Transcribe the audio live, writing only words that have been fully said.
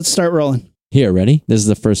Let's start rolling. Here, ready? This is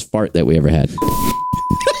the first fart that we ever had.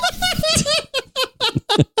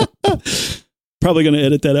 Probably going to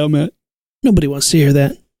edit that out, Matt. Nobody wants to hear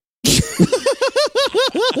that.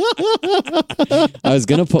 I was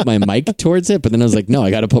going to put my mic towards it, but then I was like, no, I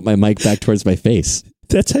got to put my mic back towards my face.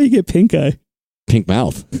 That's how you get pink eye. Pink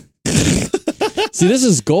mouth. See, this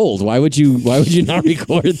is gold. Why would you not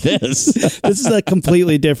record this? This is a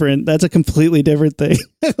completely different thing.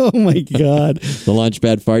 Oh my God. The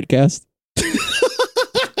Launchpad Fartcast?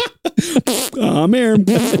 I'm Aaron.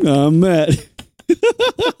 I'm Matt.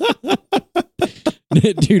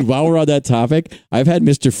 Dude, while we're on that topic, I've had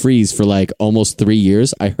Mr. Freeze for like almost 3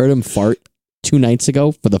 years. I heard him fart 2 nights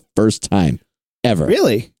ago for the first time ever.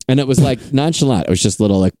 Really? And it was like nonchalant. It was just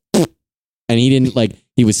little like, and he didn't like,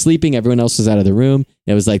 he was sleeping. Everyone else was out of the room.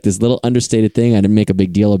 It was like this little understated thing. I didn't make a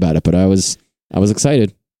big deal about it, but I was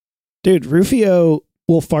excited. Dude, Rufio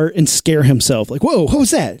will fart and scare himself. Like, whoa, what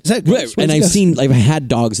was that? Is that right? And I've had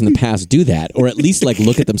dogs in the past do that, or at least like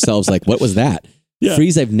look at themselves like, what was that? Yeah.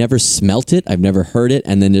 Freeze, I've never smelt it. I've never heard it.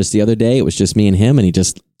 And then just the other day, it was just me and him, and he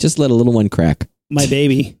just let a little one crack. My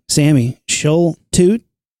baby, Sammy, she'll toot,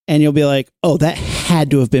 and you'll be like, oh, that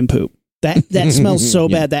had to have been poop. That smells so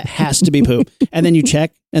bad, that has to be poop. And then you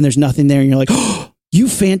check, and there's nothing there, and you're like, oh, you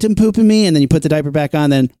phantom pooping me? And then you put the diaper back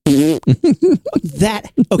on, then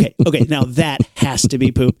that, okay, now that has to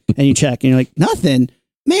be poop. And you check, and you're like, nothing.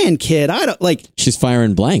 Man, kid, I don't, like. She's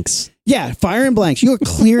firing blanks. Yeah, firing blanks. You're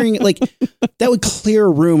clearing, like, that would clear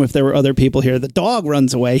a room if there were other people here. The dog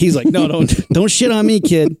runs away. He's like, no, don't shit on me,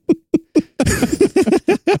 kid.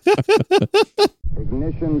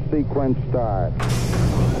 Ignition sequence start.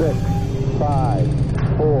 6,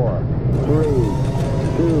 5, 4, 3, 2,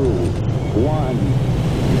 1,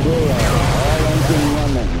 0. All engine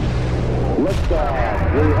running. Liftoff.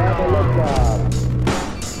 We have a liftoff.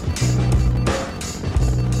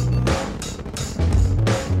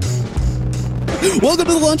 Welcome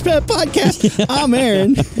to the Launchpad Podcast. I'm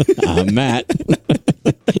Aaron. I'm Matt.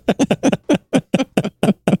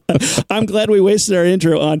 I'm glad we wasted our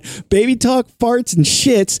intro on baby talk, farts, and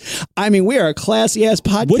shits. I mean, we are a classy-ass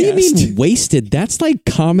podcast. What do you mean wasted? That's like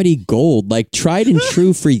comedy gold, like tried and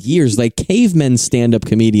true for years. Like cavemen stand-up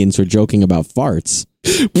comedians were joking about farts.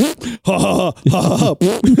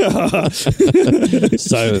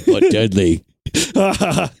 Silent but deadly.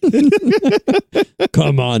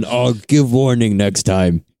 Come on, I'll give warning next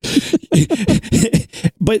time.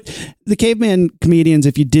 But the caveman comedians,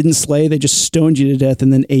 if you didn't slay, they just stoned you to death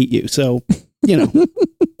and then ate you. So, you know,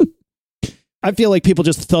 I feel like people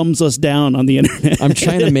just thumbs us down on the internet. I'm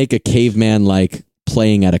trying to make a caveman like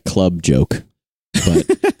playing at a club joke,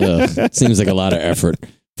 but seems like a lot of effort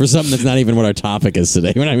for something that's not even what our topic is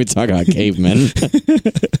today. We're not even talking about cavemen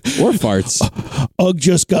or farts. Ugg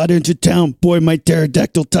just got into town. Boy, my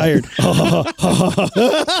pterodactyl tired.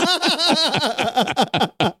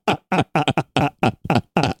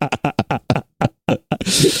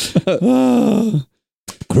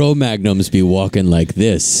 Cro-Magnums be walking like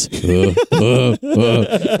this.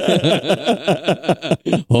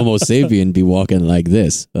 Homo sapien be walking like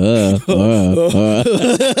this.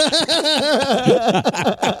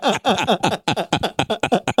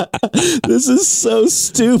 This is so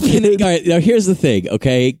stupid. All right, now here's the thing,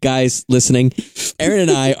 okay, guys listening. Aaron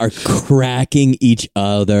and I are cracking each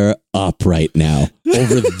other up right now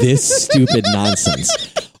over this stupid nonsense.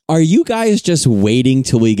 Are you guys just waiting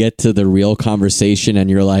till we get to the real conversation and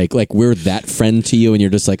you're like we're that friend to you and you're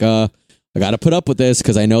just like, I got to put up with this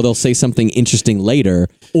because I know they'll say something interesting later?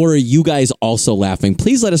 Or are you guys also laughing?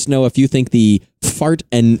 Please let us know if you think the fart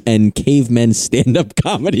and cavemen stand-up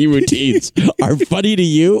comedy routines are funny to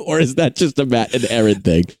you, or is that just a Matt and Aaron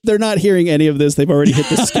thing? They're not hearing any of this. They've already hit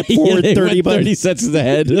the skip forward 30 cents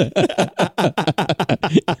ahead.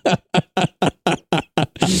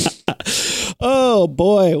 Oh,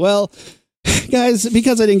 boy. Well, guys,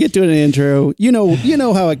 because I didn't get to an intro, you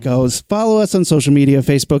know how it goes. Follow us on social media,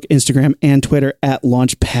 Facebook, Instagram, and Twitter at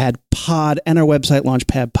LaunchpadPod, and our website,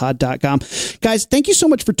 launchpadpod.com. Guys, thank you so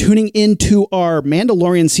much for tuning into our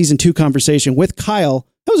Mandalorian Season 2 conversation with Kyle.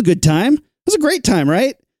 That was a good time. It was a great time,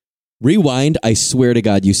 right? Rewind. I swear to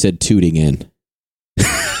God, you said tooting in.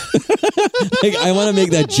 I want to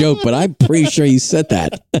make that joke, but I'm pretty sure you said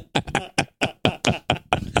that.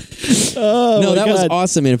 No, that was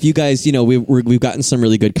awesome. And if you guys, we've gotten some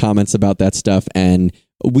really good comments about that stuff, and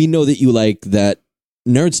we know that you like that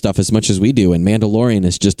nerd stuff as much as we do, and Mandalorian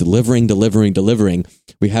is just delivering.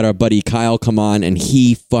 We had our buddy Kyle come on, and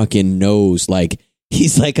he fucking knows, like,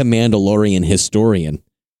 he's like a Mandalorian historian.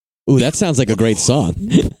 Ooh, that sounds like a great song.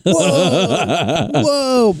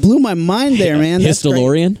 Whoa, blew my mind there, man.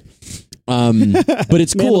 Histolorian? But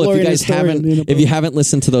it's cool if you guys if you haven't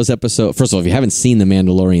listened to those episodes. First of all, if you haven't seen The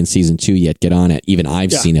Mandalorian season 2 yet, get on it. Even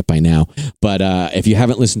I've seen it by now. But if you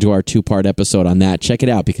haven't listened to our 2-part episode on that, check it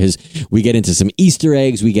out, because we get into some Easter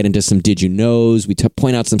eggs, we get into some did you knows, we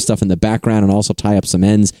point out some stuff in the background and also tie up some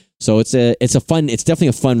ends. So it's definitely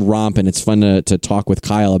a fun romp, and it's fun to talk with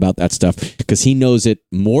Kyle about that stuff, because he knows it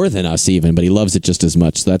more than us even, but he loves it just as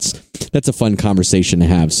much. So that's a fun conversation to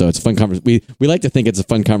have. So it's a fun conversation. We like to think it's a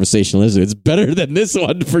fun conversation. Listen, it's better than this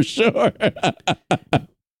one for sure.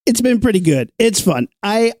 It's been pretty good. It's fun.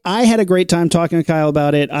 I had a great time talking to Kyle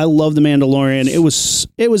about it. I love The Mandalorian. It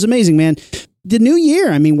was amazing, man. The new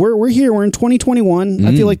year. I mean, we're here. We're in 2021.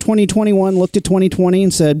 I feel like 2021 looked at 2020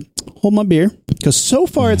 and said, "Hold my beer," because so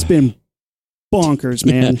far it's been bonkers,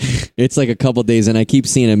 man. Yeah. It's like a couple days, and I keep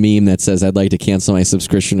seeing a meme that says I'd like to cancel my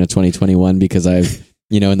subscription to 2021 because I've,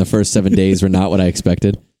 in the first 7 days were not what I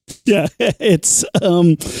expected. Yeah, it's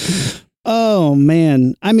oh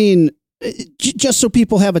man. I mean, just so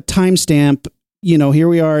people have a timestamp, here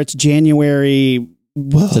we are. It's January.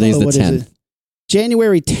 Whoa, today's the 10th.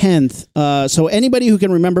 January 10th. So anybody who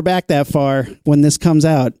can remember back that far when this comes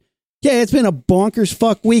out, yeah, it's been a bonkers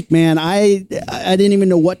fuck week, man. I didn't even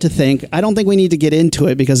know what to think. I don't think we need to get into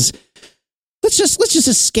it, because let's just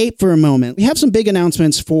escape for a moment. We have some big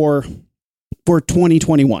announcements for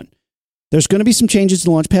 2021. There's going to be some changes to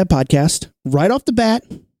the Launchpad podcast. Right off the bat,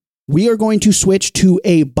 we are going to switch to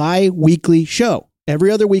a bi-weekly show.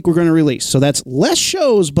 Every other week we're going to release. So that's less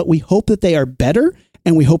shows, but we hope that they are better,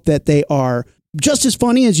 and we hope that they are just as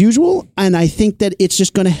funny as usual. And I think that it's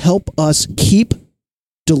just going to help us keep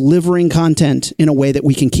delivering content in a way that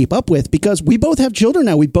we can keep up with, because we both have children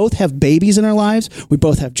now. We both have babies in our lives. We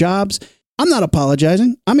both have jobs. I'm not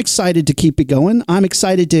apologizing. I'm excited to keep it going. I'm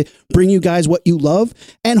excited to bring you guys what you love,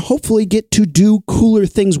 and hopefully get to do cooler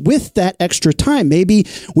things with that extra time. Maybe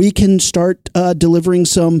we can start delivering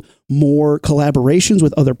some more collaborations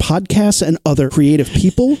with other podcasts and other creative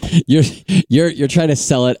people. You're trying to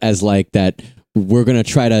sell it as like that. We're going to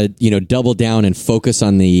try to, double down and focus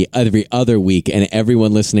on the every other week. And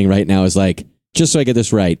everyone listening right now is like, just so I get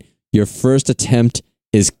this right, your first attempt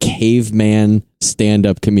is caveman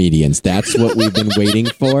stand-up comedians. That's what we've been waiting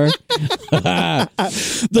for.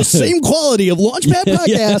 The same quality of Launchpad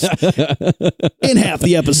podcast in half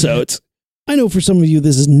the episodes. I know for some of you,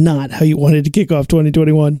 this is not how you wanted to kick off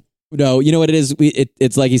 2021. No, you know what it is?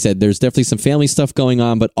 It's like you said, there's definitely some family stuff going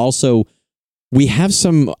on, but also we have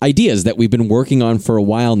some ideas that we've been working on for a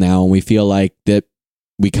while now, and we feel like that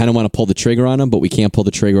we kind of want to pull the trigger on them, but we can't pull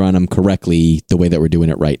the trigger on them correctly the way that we're doing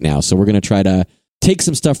it right now. So we're going to try to take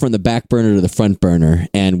some stuff from the back burner to the front burner,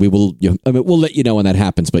 and we'll let you know when that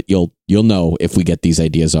happens, but you'll know if we get these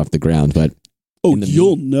ideas off the ground. But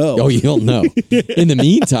you'll know. Oh, you'll know. In the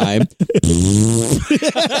meantime,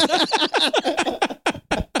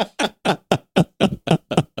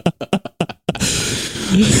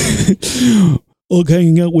 Ugg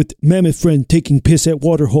hanging out with Mammoth friend taking piss at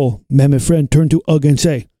waterhole. Mammoth friend turned to Ugg and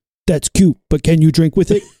say, "That's cute, but can you drink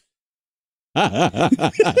with it?"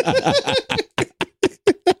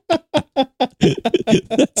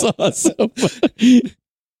 That's awesome.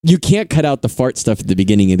 You can't cut out the fart stuff at the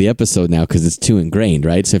beginning of the episode now because it's too ingrained,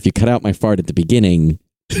 right? So if you cut out my fart at the beginning,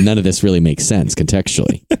 none of this really makes sense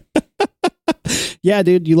contextually. Yeah,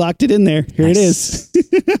 dude, you locked it in there. Here nice. It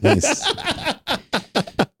is. Nice.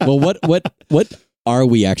 Well, what are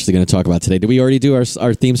we actually going to talk about today? Did we already do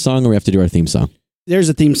our theme song, or we have to do our theme song? There's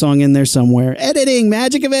a theme song in there somewhere. Editing,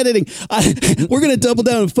 magic of editing. We're going to double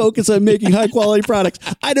down and focus on making high quality products.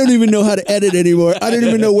 I don't even know how to edit anymore. I don't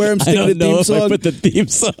even know where I'm sticking the theme song. I put the theme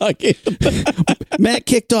song in. Matt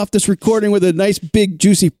kicked off this recording with a nice big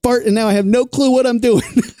juicy fart, and now I have no clue what I'm doing.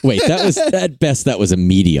 Wait, that was at best that was a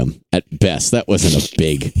medium. At best, that wasn't a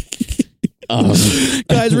big.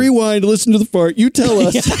 Guys, rewind. Listen to the fart. You tell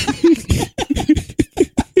us.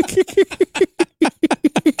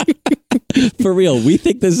 For real, we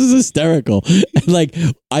think this is hysterical. Like,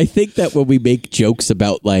 I think that when we make jokes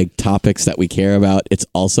about like topics that we care about, it's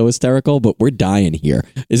also hysterical, but we're dying here.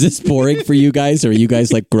 Is this boring for you guys, or are you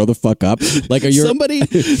guys like, grow the fuck up? Like, are you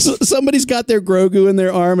somebody's got their Grogu in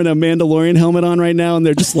their arm and a Mandalorian helmet on right now, and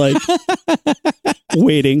they're just like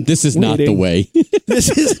waiting. This is not the way. This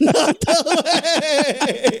is not the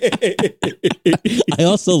way. I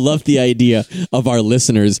also love the idea of our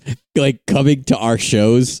listeners like coming to our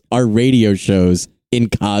shows, our radio shows, in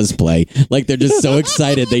cosplay. Like, they're just so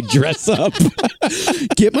excited they dress up.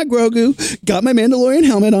 Get my Grogu, got my Mandalorian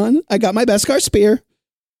helmet on, I got my Beskar spear,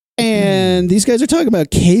 and these guys are talking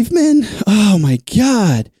about cavemen? Oh my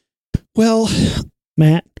god. Well,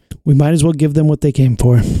 Matt, we might as well give them what they came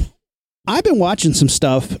for. I've been watching some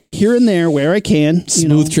stuff here and there where I can.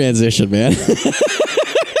 Smooth transition, man.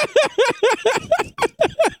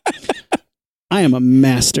 I am a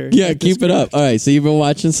master. Yeah, keep it up. All right, so you've been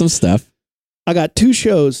watching some stuff. I got two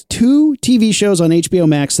TV shows on HBO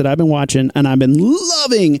Max that I've been watching and I've been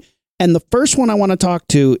loving. And the first one I want to talk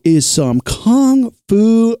to is some Kung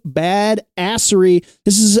Fu badassery.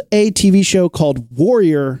 This is a TV show called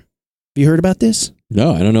Warrior. Have you heard about this?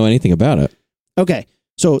 No, I don't know anything about it. Okay.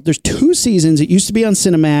 So there's 2 seasons. It used to be on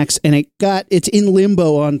Cinemax and it's in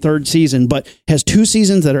limbo on 3rd season, but has 2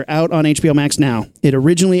 seasons that are out on HBO Max now. It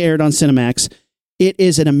originally aired on Cinemax. It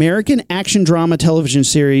is an American action drama television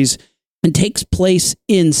series and takes place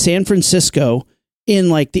in San Francisco in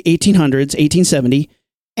like the 1800s, 1870.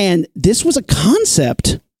 And this was a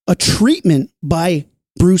concept, a treatment by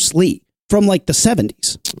Bruce Lee from like the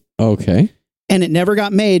 70s. Okay. And it never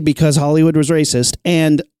got made because Hollywood was racist.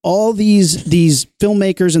 And all these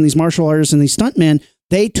filmmakers and these martial artists and these stuntmen,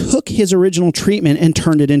 they took his original treatment and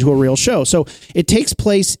turned it into a real show. So it takes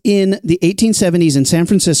place in the 1870s in San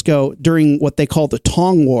Francisco during what they call the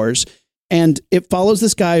Tong Wars. And it follows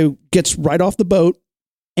this guy who gets right off the boat.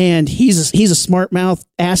 And he's a smart mouth,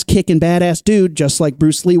 ass kicking badass dude, just like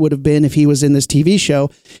Bruce Lee would have been if he was in this TV show.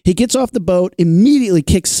 He gets off the boat, immediately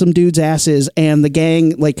kicks some dudes' asses, and the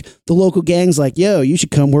gang, like the local gang's like, yo, you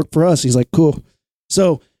should come work for us. He's like, cool.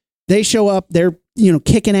 So they show up, they're,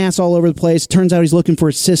 kicking ass all over the place. Turns out he's looking for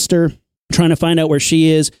his sister, trying to find out where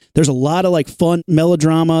she is. There's a lot of like fun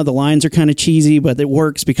melodrama. The lines are kind of cheesy, but it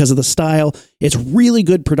works because of the style. It's really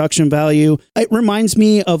good production value. It reminds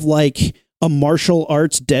me of like a martial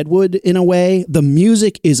arts Deadwood in a way. The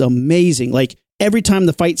music is amazing. Like every time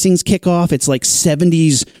the fight scenes kick off, it's like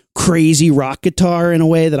 70s crazy rock guitar in a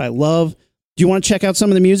way that I love. Do you want to check out some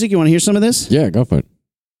of the music? You want to hear some of this? Yeah, go for it.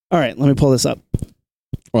 All right, let me pull this up.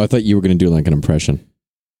 Oh, I thought you were going to do like an impression.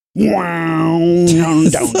 Yeah,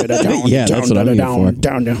 that's what I'm here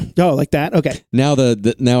for. Oh, like that? Okay. Now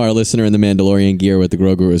now our listener in the Mandalorian gear with the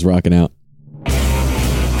Grogu is rocking out.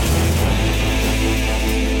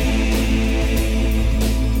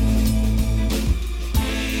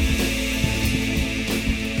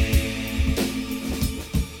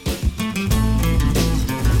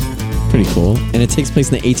 Pretty cool. And it takes place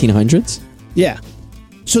in the 1800s? Yeah.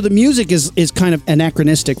 So the music is kind of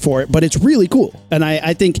anachronistic for it, but it's really cool. And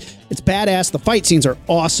I think it's badass. The fight scenes are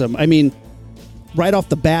awesome. I mean, right off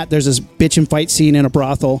the bat, there's this bitchin' fight scene in a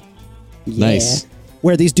brothel. Nice.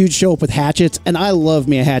 Where these dudes show up with hatchets. And I love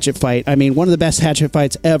me a hatchet fight. I mean, one of the best hatchet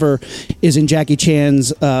fights ever is in Jackie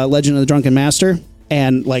Chan's Legend of the Drunken Master.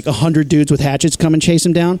 And like 100 dudes with hatchets come and chase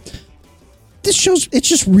him down. This show's, it's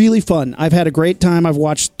just really fun. I've had a great time. I've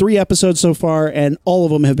watched 3 episodes so far, and all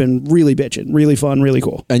of them have been really bitchin', really fun, really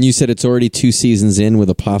cool. And you said it's already 2 seasons in with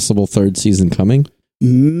a possible 3rd season coming?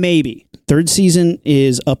 Maybe. 3rd season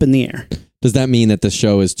is up in the air. Does that mean that the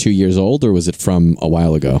show is 2 years old, or was it from a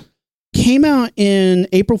while ago? Came out in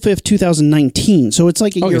April 5th, 2019, so it's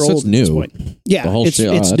like a year so old it's new. at this point. Yeah, the whole it's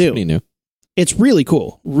show, new. Pretty new. It's really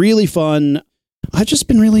cool, really fun. I've just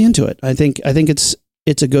been really into it. I think it's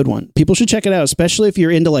a good one. People should check it out, especially if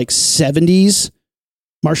you're into like 70s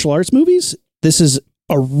martial arts movies. This is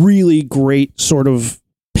a really great sort of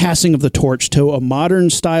passing of the torch to a modern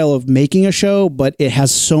style of making a show, but it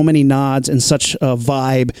has so many nods and such a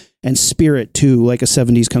vibe and spirit to like a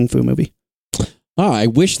 70s kung fu movie. Oh, I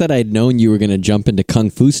wish that I'd known you were going to jump into kung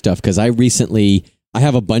fu stuff, because I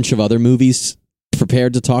have a bunch of other movies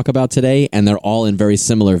prepared to talk about today, and they're all in very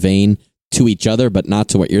similar vein to each other, but not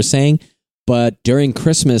to what you're saying. But during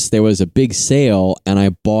Christmas, there was a big sale, and I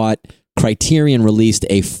bought, Criterion released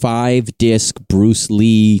a 5-disc Bruce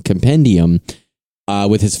Lee compendium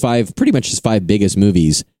with pretty much his 5 biggest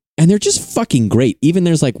movies. And they're just fucking great. Even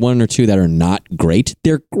there's like 1 or 2 that are not great.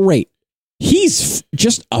 They're great. He's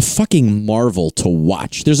just a fucking marvel to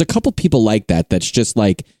watch. There's a couple people like that that's just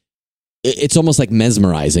like, it's almost like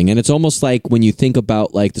mesmerizing. And it's almost like when you think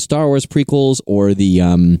about like the Star Wars prequels or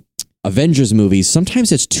the Avengers movies,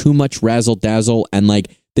 sometimes it's too much razzle dazzle, and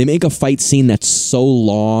like they make a fight scene that's so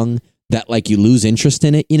long that like you lose interest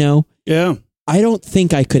in it, Yeah. I don't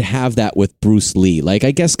think I could have that with Bruce Lee. Like, I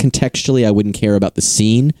guess contextually I wouldn't care about the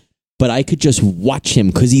scene, but I could just watch him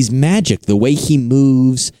because he's magic. The way he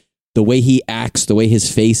moves, the way he acts, the way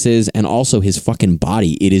his face is, and also his fucking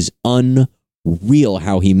body. It is unreal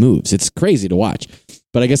how he moves. It's crazy to watch.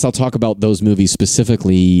 But I guess I'll talk about those movies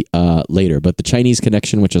specifically later. But the Chinese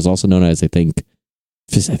Connection, which is also known as, I think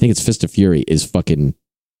it's Fist of Fury, is fucking,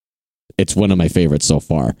 it's one of my favorites so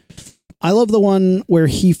far. I love the one where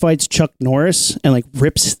he fights Chuck Norris and like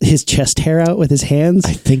rips his chest hair out with his hands.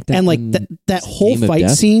 I think that, and like that whole fight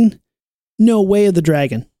scene. No Way of the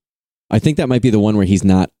Dragon. I think that might be the one where he's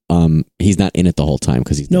not in it the whole time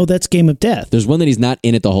because he's No, that's Game of Death. There's one that he's not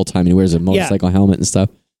in it the whole time and he wears a motorcycle helmet and stuff.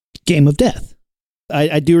 Game of Death.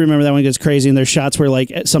 I do remember that one gets crazy, and there's shots where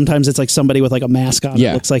like sometimes it's like somebody with like a mask on.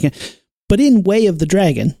 Yeah. It looks like it. But in Way of the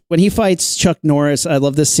Dragon, when he fights Chuck Norris, I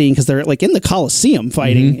love this scene because they're like in the Coliseum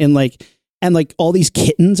fighting, and like all these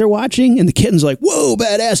kittens are watching, and the kittens are like, "Whoa,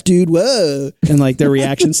 badass dude, whoa!" And like their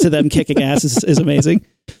reactions to them kicking ass is amazing.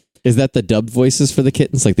 Is that the dub voices for the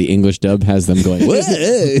kittens? Like the English dub has them going,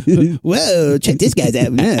 "Whoa, whoa, check this guy's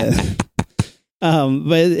out."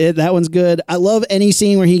 But that one's good. I love any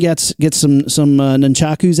scene where he gets some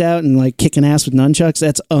nunchakus out and like kicking ass with nunchucks.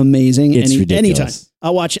 That's amazing. It's ridiculous.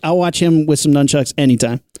 Anytime. I'll watch him with some nunchucks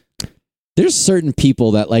anytime. There's certain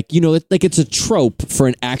people that like, like it's a trope for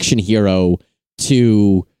an action hero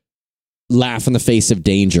to laugh in the face of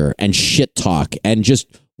danger and shit talk and just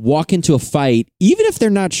walk into a fight, even if they're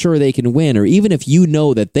not sure they can win, or even if you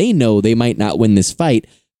know that they might not win this fight,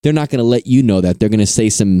 they're not going to let you know that. They're going to say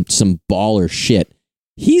some baller shit.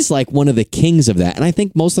 He's like one of the kings of that. And I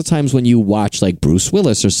think most of the times when you watch like Bruce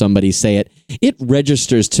Willis or somebody say it, it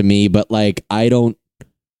registers to me, but like I don't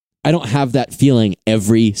have that feeling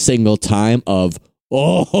every single time of,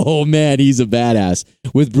 oh man, he's a badass.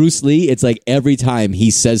 With Bruce Lee, it's like every time he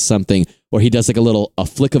says something or he does like a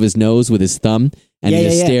flick of his nose with his thumb and he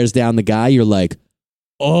just stares down the guy, you're like,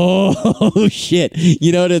 oh shit.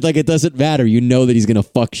 Like it doesn't matter. You know that he's going to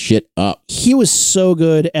fuck shit up. He was so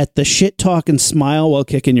good at the shit talk and smile while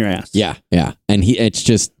kicking your ass. Yeah. Yeah. And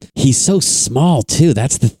he's so small too.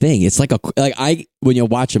 That's the thing. It's like when you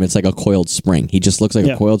watch him, it's like a coiled spring. He just looks like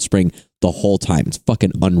a coiled spring the whole time. It's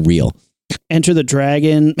fucking unreal. Enter the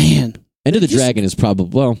Dragon, man. Enter the Dragon is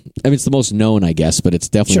probably, it's the most known, I guess, but it's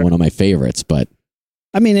definitely one of my favorites. But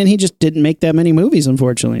and he just didn't make that many movies,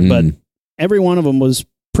 unfortunately. But every one of them was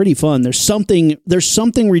pretty fun. There's something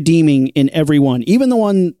redeeming in every one. Even the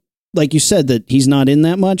one, like you said, that he's not in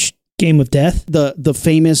that much. Game of Death, the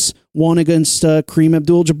famous one against Kareem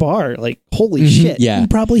Abdul-Jabbar. Like, holy shit. Yeah. And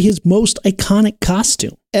probably his most iconic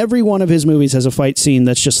costume. Every one of his movies has a fight scene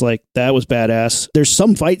that's just like, that was badass. There's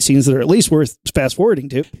some fight scenes that are at least worth fast forwarding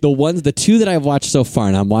to. The two that I've watched so far,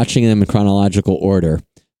 and I'm watching them in chronological order,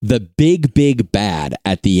 the big bad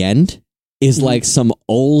at the end is like some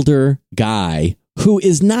older guy who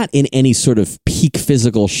is not in any sort of peak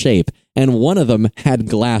physical shape, and one of them had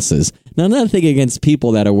glasses. Now, nothing against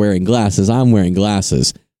people that are wearing glasses. I'm wearing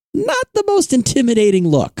glasses. Not the most intimidating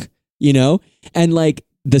look, And like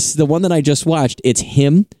the one that I just watched, it's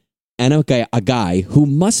him and a guy who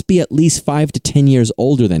must be at least 5 to 10 years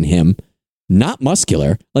older than him. Not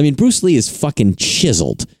muscular. Bruce Lee is fucking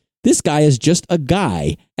chiseled. This guy is just a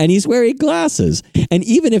guy, and he's wearing glasses. And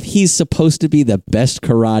even if he's supposed to be the best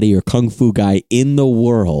karate or kung fu guy in the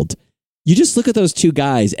world, you just look at those two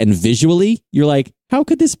guys, and visually, you're like, how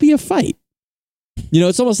could this be a fight?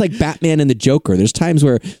 It's almost like Batman and the Joker. There's times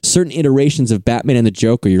where certain iterations of Batman and the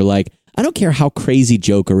Joker, you're like, I don't care how crazy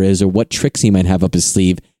Joker is or what tricks he might have up his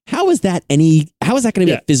sleeve. How is that going to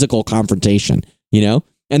be a physical confrontation?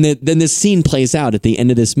 And then this scene plays out at the end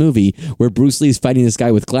of this movie where Bruce Lee's fighting this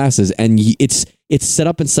guy with glasses, and it's set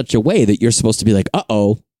up in such a way that you're supposed to be like,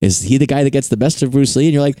 uh-oh, is he the guy that gets the best of Bruce Lee?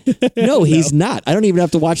 And you're like, no, he's not. I don't even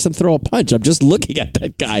have to watch them throw a punch. I'm just looking at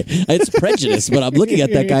that guy. It's prejudice, but I'm looking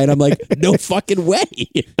at that guy, and I'm like, no fucking way.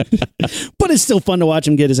 But it's still fun to watch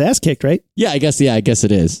him get his ass kicked, right? Yeah, I guess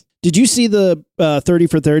it is. Did you see the 30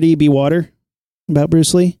 for 30 Be Water about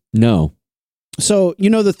Bruce Lee? No. So,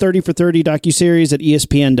 the 30 for 30 docuseries that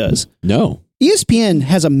ESPN does? No. ESPN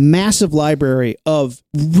has a massive library of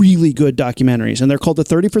really good documentaries, and they're called the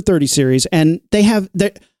 30 for 30 series. And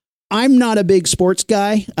I'm not a big sports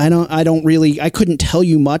guy. I couldn't tell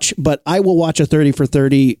you much, but I will watch a 30 for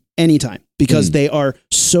 30 anytime because they are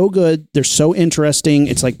so good. They're so interesting.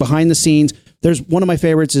 It's like behind the scenes. There's one of my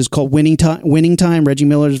favorites is called Winning Time, Reggie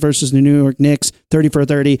Miller's versus the New York Knicks, 30 for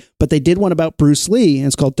 30. But they did one about Bruce Lee, and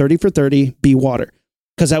it's called 30 for 30, Be Water.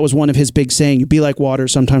 Because that was one of his big saying, you be like water.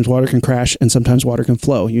 Sometimes water can crash and sometimes water can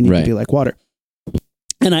flow. You need to be like water.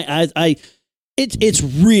 And it's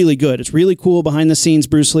really good. It's really cool behind the scenes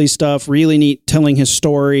Bruce Lee stuff, really neat telling his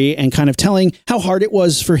story and kind of telling how hard it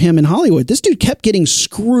was for him in Hollywood. This dude kept getting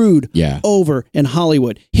screwed over in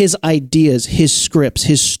Hollywood. His ideas, his scripts,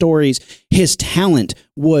 his stories, his talent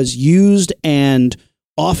was used and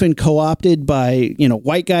often co-opted by,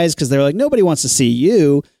 white guys because they're like, nobody wants to see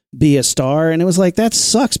you. be a star. And it was like, that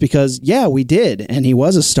sucks because yeah, we did. And he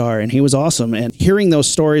was a star and he was awesome. And hearing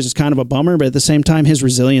those stories is kind of a bummer, but at the same time, his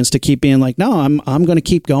resilience to keep being like, no, I'm going to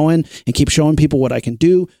keep going and keep showing people what I can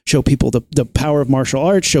do, show people the power of martial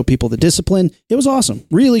arts, show people the discipline. It was awesome.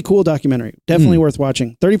 Really cool documentary. Definitely worth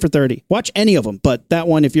watching. 30 for 30. Watch any of them, but that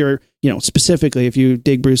one, if you're, specifically, if you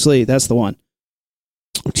dig Bruce Lee, that's the one.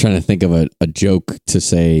 I'm trying to think of a joke to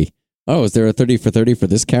say, oh, is there a 30 for 30 for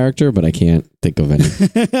this character? But I can't think of any.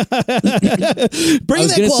 Bring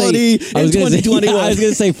that quality in 2021. I was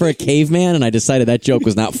going to say for a caveman, and I decided that joke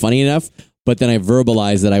was not funny enough, but then I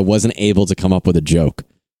verbalized that I wasn't able to come up with a joke.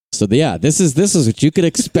 So yeah, this is what you could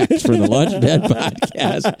expect from the Launchpad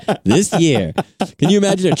podcast this year. Can you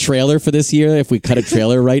imagine a trailer for this year? If we cut a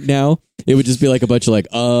trailer right now, it would just be like a bunch of and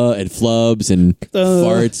flubs and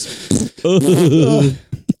farts.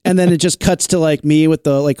 And then it just cuts to me with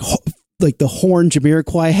the the horn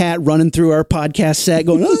Jamiroquai hat running through our podcast set,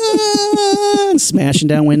 going and smashing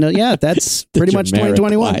down window. Yeah, that's pretty much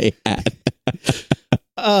 2021.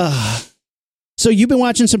 So you've been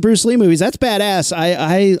watching some Bruce Lee movies. That's badass.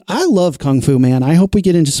 I love Kung Fu, man. I hope we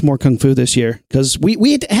get into some more Kung Fu this year because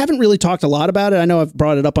we haven't really talked a lot about it. I know I've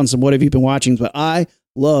brought it up on some What Have You Been Watching, but I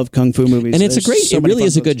love Kung Fu movies. And it really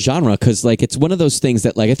is a good genre because it's one of those things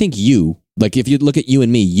that I think if you look at you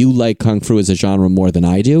and me, you like Kung Fu as a genre more than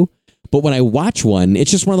I do. But when I watch one, it's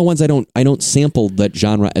just one of the ones I don't sample that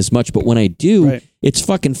genre as much. But when I do, It's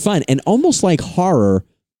fucking fun. And almost like horror,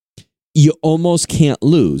 you almost can't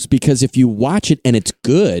lose because if you watch it and it's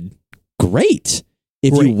good, great.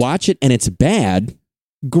 If you watch it and it's bad,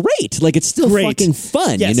 great. It's still fucking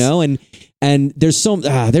fun, yes. And there's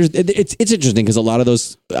it's interesting because a lot of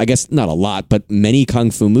those, I guess not a lot, but many Kung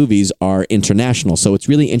Fu movies are international. So it's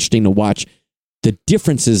really interesting to watch the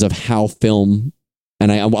differences of how film,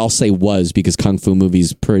 and I'll say was because Kung Fu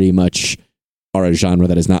movies pretty much are a genre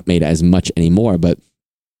that is not made as much anymore, but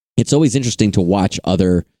it's always interesting to watch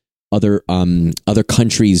other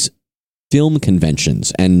countries' film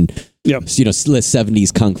conventions, and the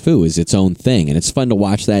 70s Kung Fu is its own thing, and it's fun to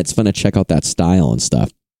watch that. It's fun to check out that style and stuff.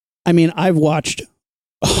 I mean, I've watched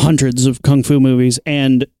hundreds of Kung Fu movies,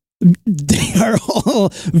 and they are all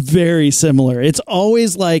very similar. It's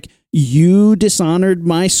always like, you dishonored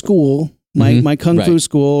my school, my Kung Fu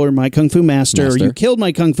school, or my Kung Fu master, or you killed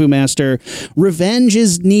my Kung Fu master. Revenge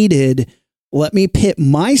is needed. Let me pit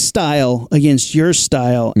my style against your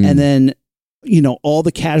style. And then, all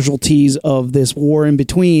the casualties of this war in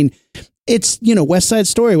between. It's, West Side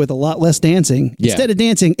Story with a lot less dancing. Yeah. Instead of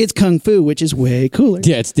dancing, it's Kung Fu, which is way cooler.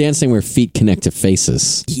 Yeah, it's dancing where feet connect to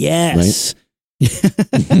faces. Yes. Right?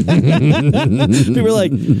 People were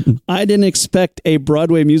like, I didn't expect a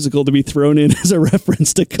Broadway musical to be thrown in as a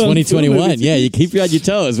reference to Kung 2021. Fu. Yeah, you keep you on your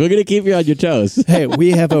toes. We're going to keep you on your toes. Hey,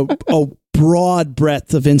 we have a broad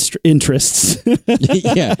breadth of interests.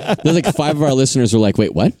 Yeah. There's 5 of our listeners were like,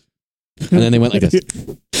 wait, what? And then they went like this.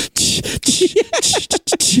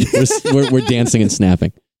 we're dancing and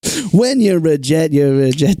snapping. When you're a jet to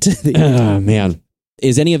the end. Oh, man.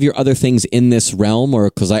 Is any of your other things in this realm, or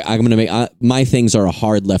because I'm going to make my things are a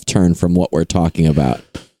hard left turn from what we're talking about?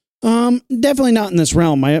 Definitely not in this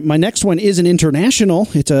realm. My next one is an international.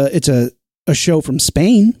 It's a show from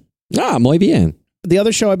Spain. Ah, muy bien. The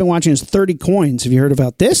other show I've been watching is 30 Coins. Have you heard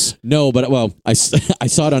about this? No, but I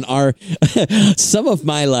saw it on our some of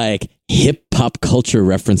my hip hop culture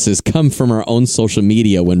references come from our own social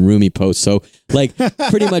media when Rumi posts. So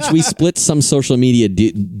pretty much we split some social media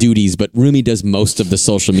duties, but Rumi does most of the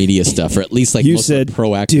social media stuff, or at least you most said of the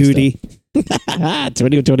proactive duty. Stuff.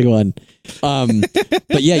 2021.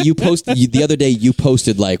 But yeah, the other day you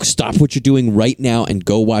posted stop what you're doing right now and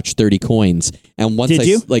go watch 30 Coins. And once Did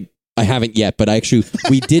you? I haven't yet, but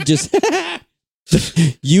we did just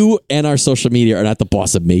you and our social media are not the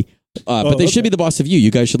boss of me. But they should be the boss of you. You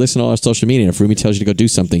guys should listen to all our social media. And if Rumi tells you to go do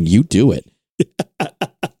something, you do it.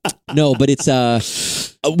 No, but it's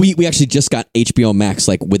we actually just got HBO Max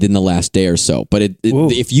within the last day or so. But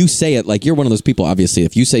if you say it, you're one of those people, obviously,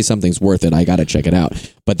 if you say something's worth it, I got to check it out.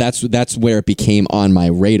 But that's where it became on my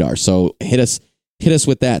radar. So hit us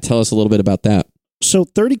with that. Tell us a little bit about that. So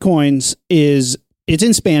 30 Coins it's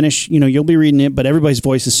in Spanish, you'll be reading it, but everybody's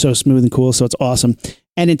voice is so smooth and cool. So it's awesome.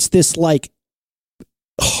 And it's this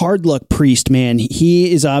hard luck priest, man.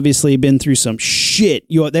 He is obviously been through some shit.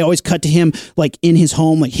 They always cut to him in his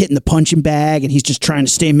home, hitting the punching bag, and he's just trying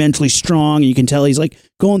to stay mentally strong. And you can tell he's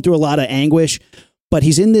going through a lot of anguish, but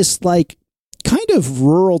he's in this kind of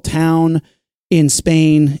rural town in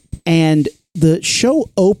Spain. And the show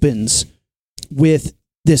opens with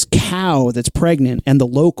this cow that's pregnant, and the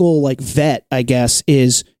local vet, I guess,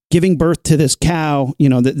 is giving birth to this cow,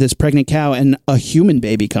 this pregnant cow, and a human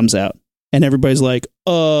baby comes out. And everybody's like,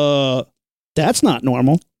 that's not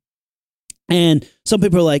normal. And some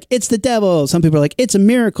people are like, it's the devil. Some people are like, it's a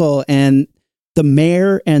miracle. And the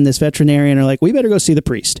mayor and this veterinarian are like, we better go see the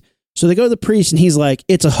priest. So they go to the priest and he's like,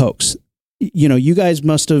 it's a hoax. You guys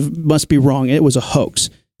must be wrong. It was a hoax.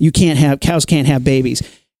 Cows can't have babies.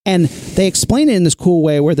 And they explain it in this cool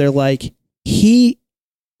way where they're like, he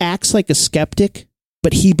acts like a skeptic,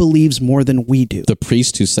 but he believes more than we do. The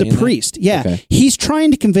priest who's saying the priest, yeah. Okay. He's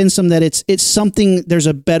trying to convince them that it's something, there's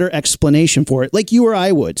a better explanation for it. Like you or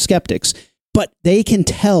I would, skeptics. But they can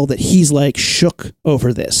tell that he's like shook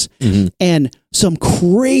over this. Mm-hmm. And some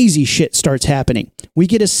crazy shit starts happening. We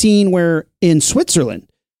get a scene where in Switzerland,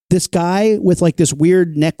 this guy with like this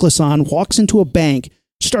weird necklace on walks into a bank,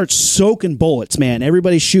 starts soaking bullets, man.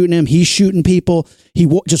 Everybody's shooting him. He's shooting people. He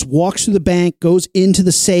just walks through the bank, goes into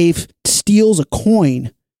the safe, steals a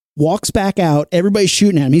coin, walks back out. Everybody's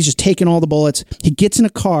shooting at him. He's just taking all the bullets. He gets in a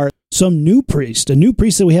car. A new priest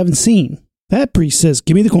that we haven't seen. That priest says,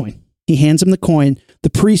 give me the coin. He hands him the coin. The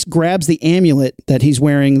priest grabs the amulet that he's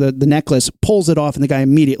wearing, the necklace, pulls it off, and the guy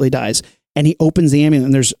immediately dies. And he opens the amulet,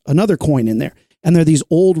 and there's another coin in there. And they're these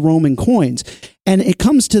old Roman coins. And it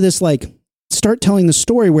comes to this, like, start telling the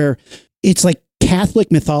story where it's like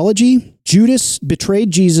Catholic mythology. Judas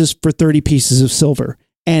betrayed Jesus for 30 pieces of silver.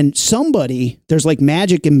 And there's like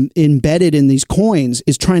magic embedded in these coins,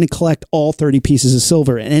 is trying to collect all 30 pieces of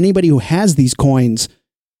silver. And anybody who has these coins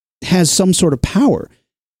has some sort of power.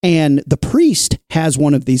 And the priest has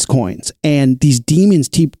one of these coins, and these demons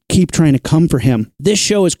keep trying to come for him. This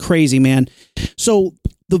show is crazy, man. So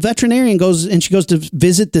the veterinarian goes to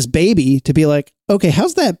visit this baby to be like, okay,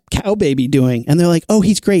 how's that cow baby doing? And they're like, oh,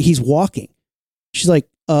 he's great. He's walking. She's like,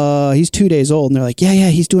 he's 2 days old. And they're like, yeah,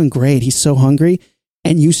 he's doing great. He's so hungry.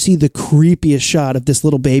 And you see the creepiest shot of this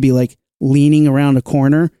little baby, like leaning around a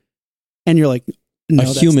corner. And you're like, no, a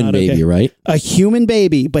human baby, okay. Right? A human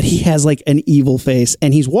baby, but he has like an evil face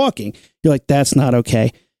and he's walking. You're like, that's not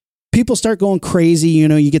okay. People start going crazy.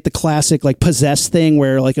 You get the classic like possessed thing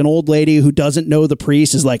where like an old lady who doesn't know the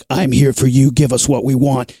priest is like, I'm here for you. Give us what we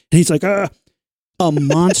want. And he's like, a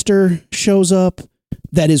monster shows up.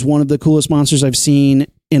 That is one of the coolest monsters I've seen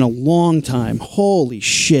in a long time. Holy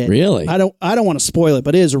shit. Really? I don't want to spoil it,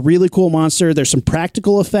 but it is a really cool monster. There's some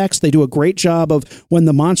practical effects. They do a great job of when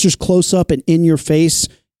the monster's close up and in your face,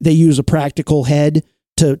 they use a practical head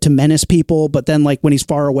to menace people. But then like when he's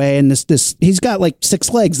far away and this he's got like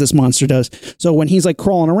 6 legs, this monster does. So when he's like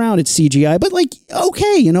crawling around, it's CGI, but like,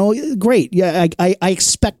 okay, great. Yeah. I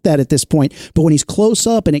expect that at this point, but when he's close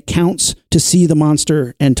up and it counts to see the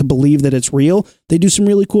monster and to believe that it's real, they do some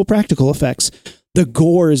really cool practical effects. The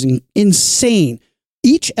gore is insane.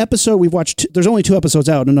 Each episode we've watched, there's only 2 episodes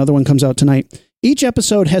out. Another one comes out tonight. Each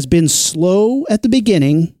episode has been slow at the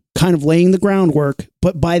beginning, kind of laying the groundwork,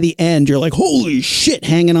 but by the end, you're like, holy shit,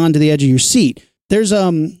 hanging on to the edge of your seat. There's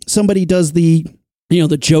somebody does the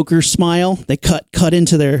Joker smile. They cut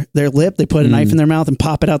into their lip. They put a knife in their mouth and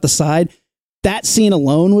pop it out the side. That scene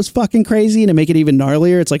alone was fucking crazy. And to make it even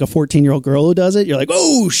gnarlier, it's like a 14-year-old girl who does it. You're like,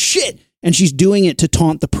 oh shit. And she's doing it to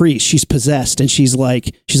taunt the priest. She's possessed. And she's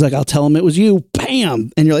like, I'll tell him it was you.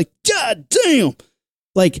 Bam. And you're like, God damn.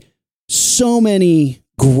 Like so many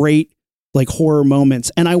great like horror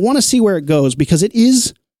moments. And I want to see where it goes because it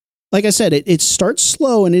is, like I said, it starts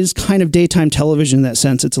slow and it is kind of daytime television in that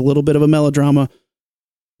sense. It's a little bit of a melodrama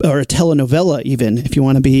or a telenovela, even if you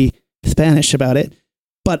want to be Spanish about it.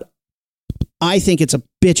 But I think it's a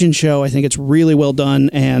bitchin' show. I think it's really well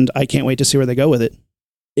done. And I can't wait to see where they go with it.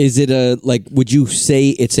 Is it would you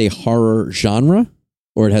say it's a horror genre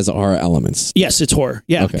or it has horror elements? Yes, it's horror.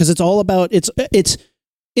 Yeah. Because it's all about, it's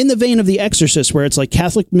in the vein of The Exorcist, where it's like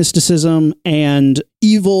Catholic mysticism and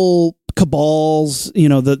evil cabals.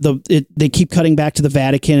 They keep cutting back to the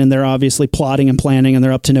Vatican and they're obviously plotting and planning and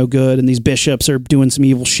they're up to no good. And these bishops are doing some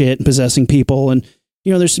evil shit and possessing people. And,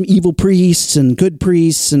 there's some evil priests and good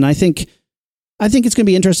priests. And I think it's going to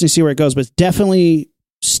be interesting to see where it goes, but it's definitely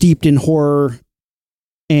steeped in horror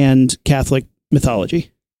and Catholic mythology.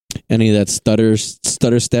 Any of that stutter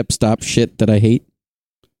step stop shit that I hate?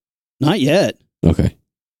 Not yet. Okay.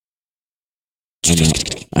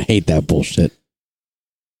 I hate that bullshit.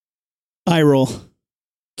 Eye roll.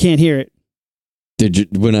 Can't hear it. Did you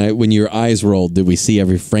when your eyes rolled, did we see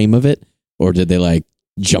every frame of it? Or did they like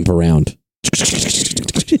jump around?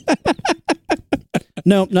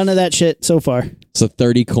 No, none of that shit so far. So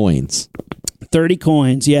 30 coins. 30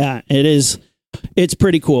 coins, yeah. It is It's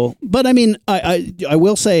pretty cool. But I mean, I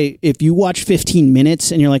will say, if you watch 15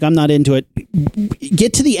 minutes and you're like, I'm not into it,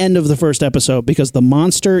 get to the end of the first episode, because the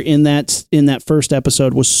monster in that first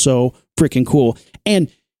episode was so freaking cool.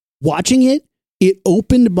 And watching it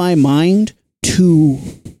opened my mind to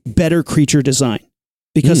better creature design.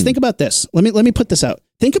 Because think about this. Let me put this out.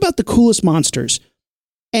 Think about the coolest monsters.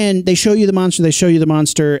 And they show you the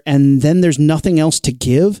monster, and then there's nothing else to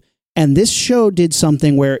give. And this show did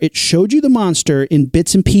something where it showed you the monster in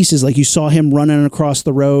bits and pieces, like you saw him running across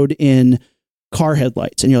the road in car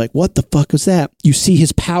headlights. And you're like, what the fuck was that? You see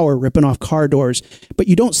his power ripping off car doors, but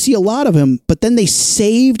you don't see a lot of him. But then they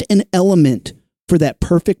saved an element for that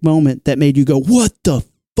perfect moment that made you go, what the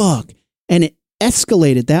fuck? And it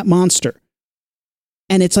escalated that monster.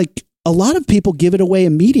 And it's like, a lot of people give it away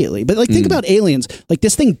immediately. But like, think about Aliens. Like,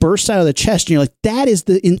 this thing bursts out of the chest and you're like, that is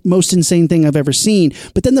the most insane thing I've ever seen.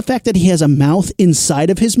 But then the fact that he has a mouth inside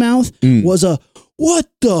of his mouth was a what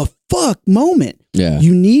the fuck moment. Yeah.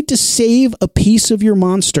 You need to save a piece of your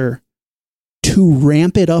monster to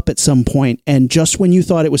ramp it up at some point. And just when you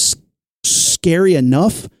thought it was scary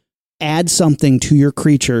enough, add something to your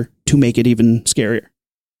creature to make it even scarier.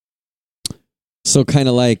 So kind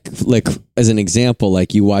of like as an example,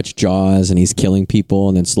 like you watch Jaws and he's killing people,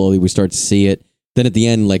 and then slowly we start to see it. Then at the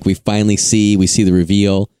end, like we see the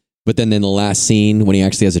reveal. But then in the last scene, when he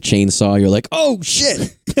actually has a chainsaw, you're like, oh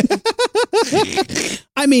shit.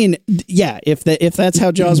 I mean, yeah, if that's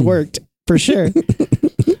how Jaws worked, for sure.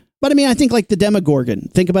 But I mean, I think like the Demogorgon.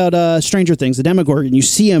 Think about Stranger Things, the Demogorgon. You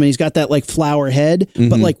see him and he's got that like flower head.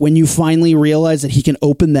 But like when you finally realize that he can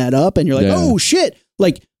open that up and you're like, oh shit.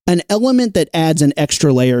 Like, an element that adds an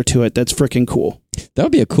extra layer to it that's freaking cool. That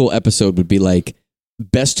would be a cool episode, would be like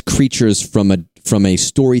best creatures from a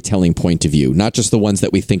storytelling point of view, not just the ones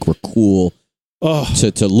that we think were cool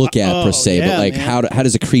to look at per se, but like how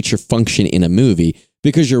does a creature function in a movie?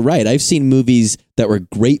 Because you're right. I've seen movies that were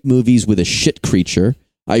great movies with a shit creature.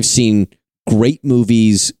 I've seen great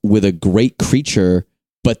movies with a great creature,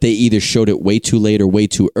 but they either showed it way too late or way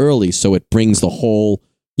too early. So it brings the whole,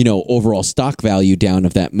 overall stock value down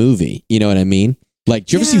of that movie. You know what I mean? Like,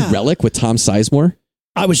 do you ever see Relic with Tom Sizemore?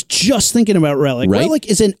 I was just thinking about Relic. Right? Relic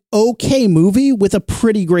is an okay movie with a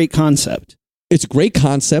pretty great concept. It's a great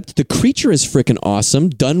concept. The creature is freaking awesome.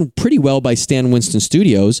 Done pretty well by Stan Winston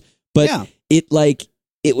Studios. But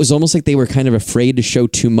it was almost like they were kind of afraid to show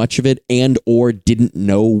too much of it, and or didn't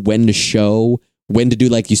know when to do,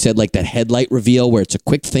 like you said, like that headlight reveal where it's a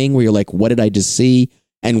quick thing where you're like, what did I just see?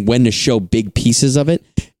 And when to show big pieces of it.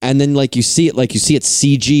 And then you see it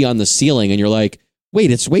CG on the ceiling and you're like,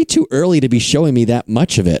 wait, it's way too early to be showing me that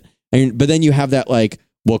much of it. But then you have that like,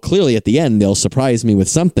 well, clearly at the end, they'll surprise me with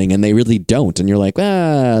something, and they really don't. And you're like,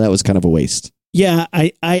 that was kind of a waste. Yeah,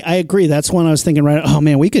 I agree. That's one I was thinking, right? Oh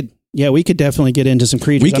man, we could definitely get into some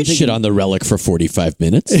creatures. We could shit on the Relic for 45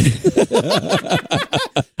 minutes.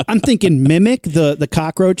 I'm thinking Mimic, the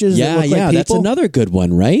cockroaches. Yeah, that look like people. That's another good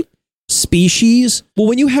one, right? Species. Well,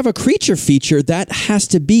 when you have a creature feature, that has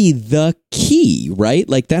to be the key, right?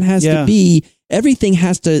 Like that has to be everything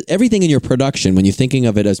in your production. When you're thinking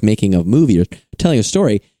of it as making a movie or telling a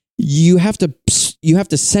story, you have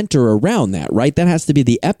to center around that, right? That has to be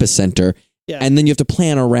the epicenter, and then you have to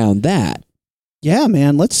plan around that. Yeah,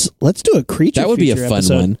 man. Let's do a creature. That would be a fun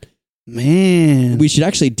episode. one. Man, we should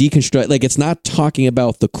actually deconstruct. Like, it's not talking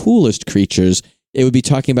about the coolest creatures. It would be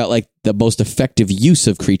talking about like the most effective use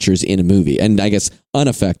of creatures in a movie, and I guess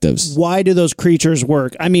ineffectives. Why do those creatures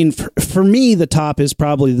work? I mean, for me, the top is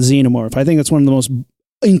probably the xenomorph. I think that's one of the most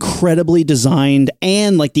incredibly designed,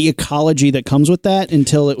 and like the ecology that comes with that.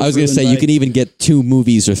 Until it was, I was going to say, you could even get 2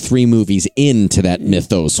 movies or 3 movies into that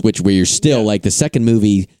mythos, where you're still like the second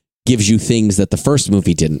movie gives you things that the first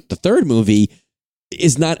movie didn't. The third movie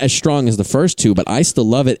is not as strong as the first 2, but I still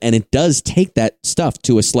love it, and it does take that stuff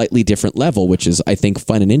to a slightly different level, which is, I think,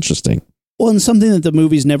 fun and interesting. Well, and something that the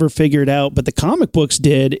movies never figured out, but the comic books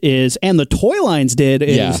did and the toy lines did,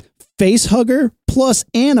 is face hugger plus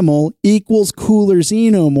animal equals cooler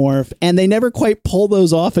xenomorph, and they never quite pull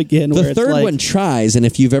those off again. The third one tries, and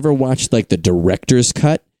if you've ever watched like the director's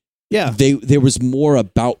cut, there was more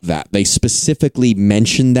about that. They specifically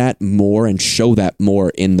mentioned that more and show that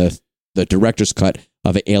more in the director's cut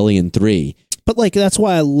of Alien 3. But like, that's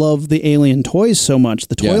why I love the Alien toys so much.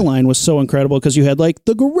 The toy line was so incredible because you had like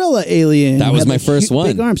the gorilla alien. That was my first one.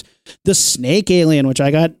 Big arms. The snake alien, which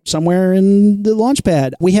I got somewhere in the launch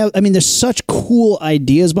pad. There's such cool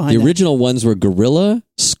ideas behind the original ones were gorilla,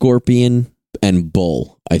 scorpion, and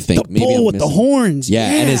bull, I think. The bull with the horns.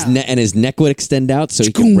 Yeah, and his neck would extend out so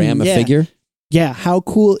he could ram a figure. Yeah, how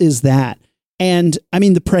cool is that? And I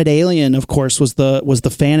mean, the Pred Alien, of course, was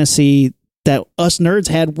the fantasy that us nerds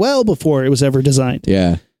had well before it was ever designed.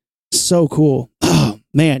 Yeah. So cool. Oh,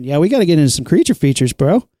 man. Yeah, we got to get into some creature features,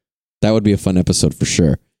 bro. That would be a fun episode for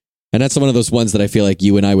sure. And that's one of those ones that I feel like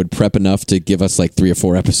you and I would prep enough to give us like 3 or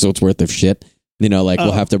 4 episodes worth of shit. You know, like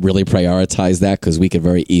we'll have to really prioritize that because we could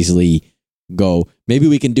very easily go. Maybe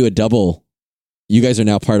we can do a double. You guys are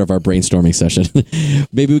now part of our brainstorming session.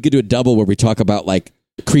 Maybe we could do a double where we talk about like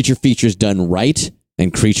creature features done right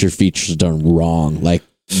and creature features done wrong. Like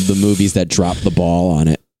the movies that drop the ball on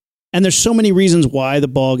it. And there's so many reasons why the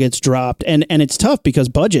ball gets dropped. And it's tough because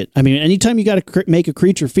budget. I mean, anytime you got to make a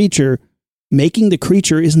creature feature, making the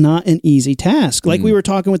creature is not an easy task. Like we were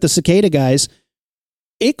talking with the cicada guys,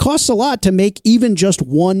 it costs a lot to make even just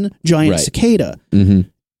one giant cicada. Mm-hmm.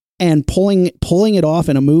 And pulling it off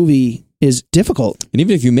in a movie is difficult. And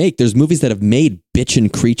even if you there's movies that have made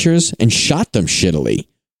bitchin' creatures and shot them shittily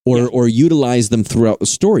or utilized them throughout the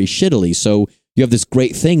story shittily. So you have this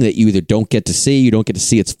great thing that you either don't get to see, you don't get to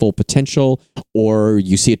see its full potential, or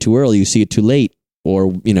you see it too early, you see it too late,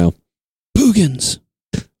 or, you know. Boogans.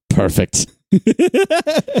 Perfect.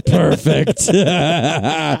 Perfect.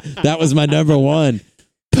 That was my number one.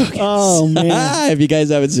 Boogans. Oh, man. If you guys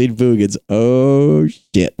haven't seen Boogans, oh,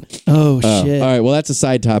 shit. Oh, shit. All right, well, that's a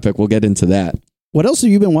side topic. We'll get into that. What else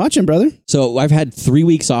have you been watching, brother? So I've had 3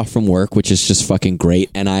 weeks off from work, which is just fucking great.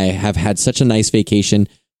 And I have had such a nice vacation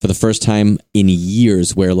for the first time in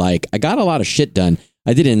years where, like, I got a lot of shit done.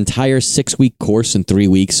 I did an entire 6-week course in 3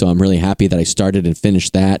 weeks, so I'm really happy that I started and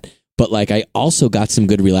finished that. But, like, I also got some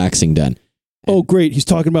good relaxing done. Oh, great. He's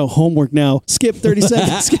talking about homework now. Skip 30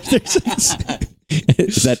 seconds. Skip 30 seconds.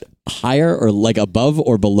 Is that higher or, like, above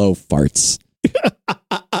or below farts?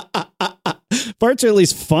 Farts are at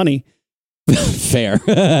least funny. Fair.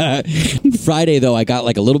 Friday, though, I got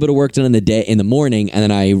like a little bit of work done in the morning, and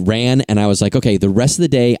then I ran and I was like, okay, the rest of the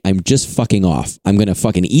day, I'm just fucking off. I'm going to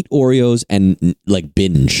fucking eat Oreos and like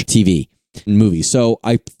binge TV and movies. So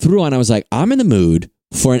I threw on, I was like, I'm in the mood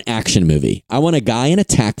for an action movie. I want a guy in a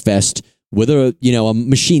tack vest with a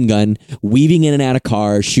machine gun weaving in and out of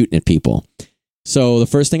cars, shooting at people. So the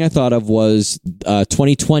first thing I thought of was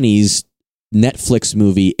 2020's Netflix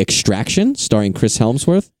movie Extraction, starring Chris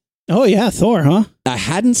Hemsworth. Oh, yeah, Thor, huh? I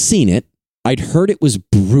hadn't seen it. I'd heard it was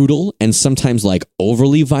brutal and sometimes like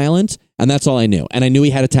overly violent, and that's all I knew. And I knew he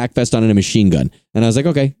had a tack vest on and a machine gun. And I was like,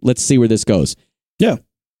 okay, let's see where this goes. Yeah.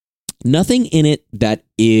 Nothing in it that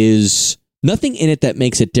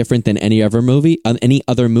makes it different than any other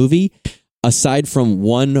movie, aside from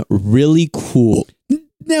one really cool.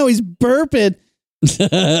 Now he's burping.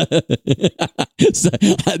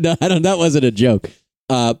 That wasn't a joke.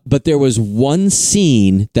 But there was one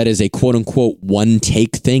scene that is a quote unquote one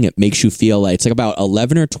take thing. It makes you feel like it's like about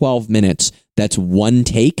 11 or 12 minutes. That's one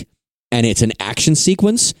take, and it's an action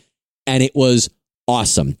sequence, and it was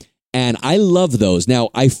awesome. And I love those. Now,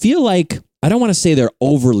 I feel like, I don't want to say they're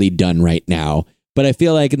overly done right now, but I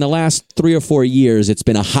feel like in the last 3 or 4 years, it's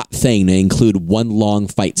been a hot thing to include one long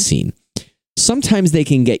fight scene. Sometimes they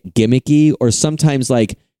can get gimmicky, or sometimes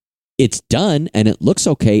like it's done and it looks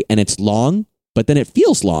okay and it's long, but then it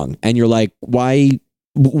feels long. And you're like, why?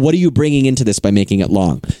 What are you bringing into this by making it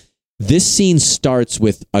long? This scene starts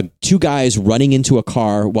with 2 guys running into a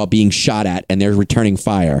car while being shot at, and they're returning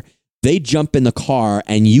fire. They jump in the car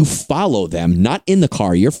and you follow them, not in the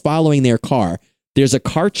car. You're following their car. There's a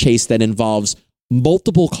car chase that involves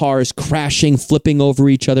multiple cars crashing, flipping over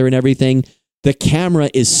each other and everything. The camera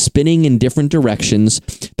is spinning in different directions.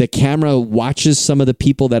 The camera watches some of the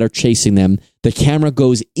people that are chasing them. The camera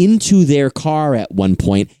goes into their car at one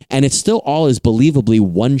point, and it still all is believably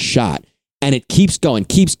one shot. And it keeps going,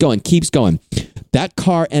 keeps going, keeps going. That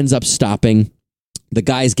car ends up stopping. The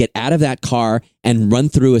guys get out of that car and run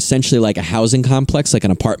through essentially like a housing complex, like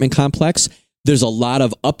an apartment complex. There's a lot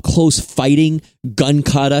of up close fighting, gun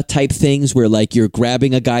kata type things where like you're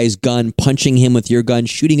grabbing a guy's gun, punching him with your gun,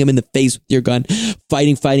 shooting him in the face with your gun,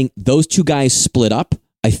 fighting. Those 2 guys split up,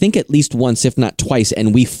 I think at least once, if not twice.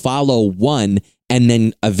 And we follow one and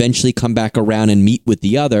then eventually come back around and meet with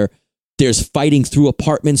the other. There's fighting through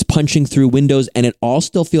apartments, punching through windows, and it all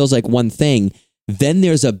still feels like one thing. Then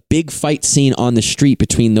there's a big fight scene on the street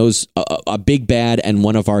between those, a big bad and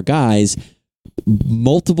one of our guys.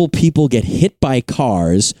 Multiple people get hit by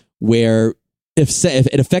cars where if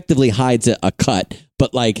it effectively hides a cut,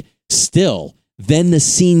 but like still, then the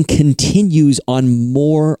scene continues on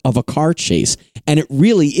more of a car chase. And it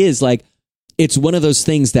really is like, it's one of those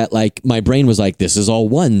things that like my brain was like, this is all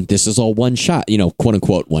one shot, quote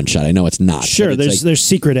unquote one shot. I know it's not. Sure. There's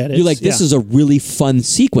secret edits. You're like, this is a really fun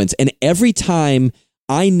sequence. And every time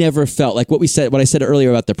I never felt like what I said earlier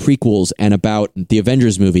about the prequels and about the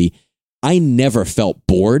Avengers movie, I never felt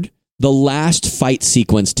bored. The last fight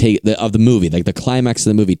sequence of the movie, like the climax of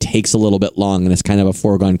the movie, takes a little bit long, and it's kind of a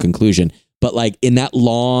foregone conclusion. But like in that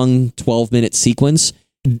long 12-minute sequence,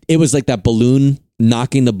 it was like that balloon,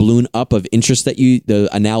 knocking the balloon up of interest the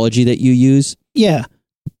analogy that you use. Yeah.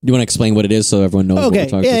 You want to explain what it is so everyone knows what we're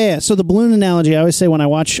talking about? Yeah. So the balloon analogy, I always say when I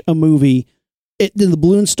watch a movie, the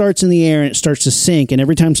balloon starts in the air and it starts to sink, and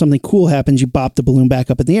every time something cool happens, you bop the balloon back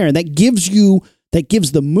up in the air, and that gives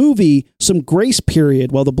the movie some grace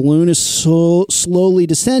period while the balloon is so slowly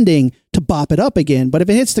descending to bop it up again. But if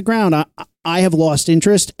it hits the ground, I have lost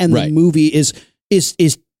interest, and the movie is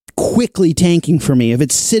quickly tanking for me. If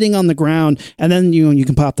it's sitting on the ground, and then you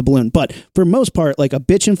can pop the balloon. But for most part, like a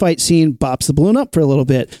bitch and fight scene bops the balloon up for a little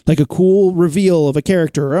bit, like a cool reveal of a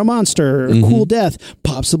character or a monster or a cool death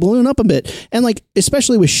pops the balloon up a bit. And like,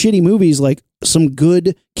 especially with shitty movies, like some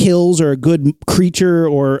good kills or a good creature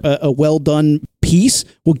or a well done piece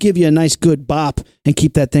will give you a nice good bop and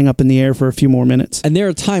keep that thing up in the air for a few more minutes. And there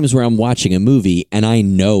are times where I'm watching a movie and I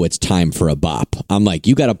know it's time for a bop. I'm like,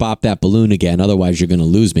 you got to bop that balloon again, otherwise you're going to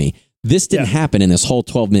lose me. This didn't happen in this whole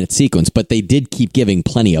 12-minute sequence, but they did keep giving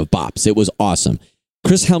plenty of bops. It was awesome.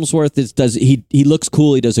 Chris Hemsworth he looks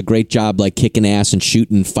cool. He does a great job, like kicking ass and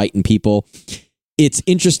shooting, fighting people. It's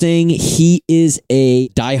interesting. He is a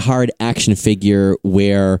diehard action figure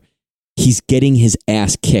where he's getting his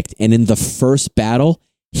ass kicked. And in the first battle,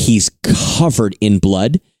 he's covered in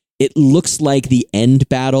blood. It looks like the end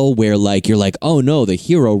battle where like you're like, oh no, the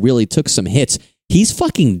hero really took some hits. He's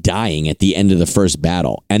fucking dying at the end of the first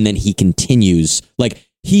battle. And then he continues, like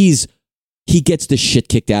he gets the shit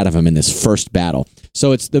kicked out of him in this first battle.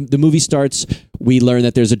 So it's the movie starts. We learn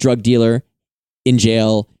that there's a drug dealer in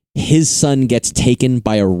jail. His son gets taken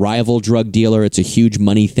by a rival drug dealer. It's a huge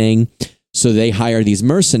money thing. So they hire these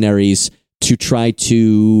mercenaries to try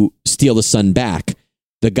to steal the son back.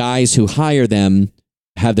 The guys who hire them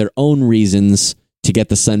have their own reasons to get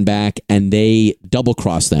the son back, and they double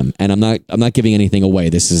cross them. And I'm not giving anything away.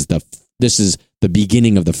 This is the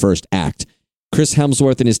beginning of the first act. Chris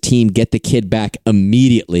Hemsworth and his team get the kid back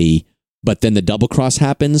immediately, but then the double cross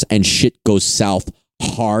happens and shit goes south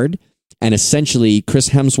hard. And essentially, Chris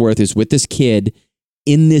Hemsworth is with this kid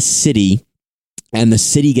in this city, and the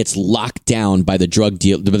city gets locked down by the drug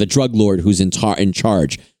lord who's in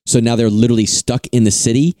charge. So now they're literally stuck in the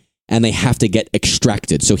city, and they have to get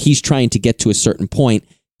extracted. So he's trying to get to a certain point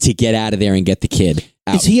to get out of there and get the kid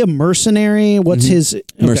out. Is he a mercenary? What's his...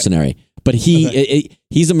 Okay. Mercenary. But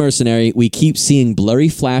he's a mercenary. We keep seeing blurry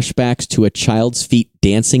flashbacks to a child's feet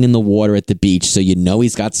dancing in the water at the beach, so you know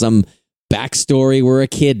he's got some backstory where a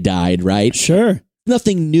kid died, right? Sure.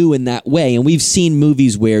 Nothing new in that way. And we've seen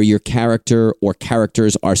movies where your character or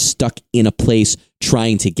characters are stuck in a place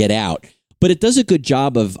trying to get out. But it does a good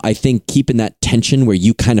job of, I think, keeping that tension where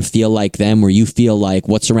you kind of feel like them, where you feel like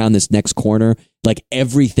what's around this next corner, like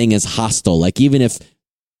everything is hostile. Like even if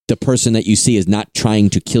the person that you see is not trying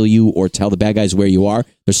to kill you or tell the bad guys where you are,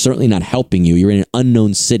 they're certainly not helping you. You're in an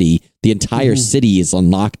unknown city. The entire city is on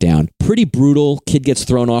lockdown. Pretty brutal. Kid gets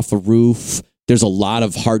thrown off a roof. There's a lot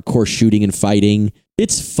of hardcore shooting and fighting.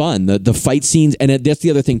 It's fun. The fight scenes, and that's the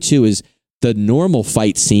other thing too, is the normal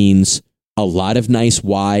fight scenes, a lot of nice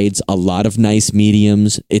wides, a lot of nice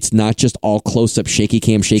mediums. It's not just all close-up shaky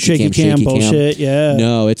cam bullshit, yeah.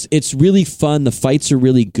 No, it's really fun. The fights are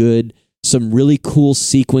really good. Some really cool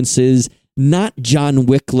sequences. Not John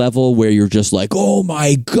Wick level where you're just like, oh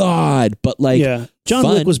my God, but like, John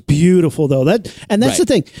fun. Wick was beautiful though. That's the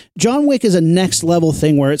thing. John Wick is a next level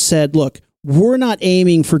thing where it said, look, we're not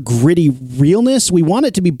aiming for gritty realness. We want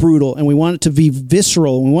it to be brutal and we want it to be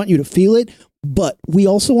visceral and we want you to feel it. But we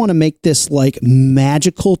also want to make this like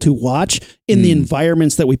magical to watch in the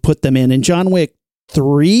environments that we put them in. And John Wick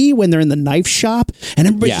 3, when they're in the knife shop and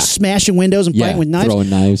everybody's smashing windows and fighting with knives. Throwing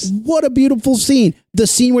knives. What a beautiful scene. The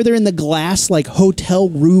scene where they're in the glass, like hotel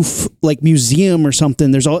roof, like museum or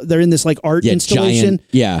something. They're in this like art installation.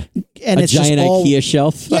 Giant, and a it's giant just all, IKEA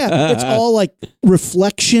shelf. It's all like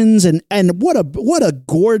reflections and what a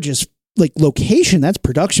gorgeous like location. That's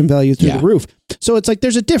production value through the roof. So it's like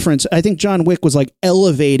there's a difference. I think John Wick was like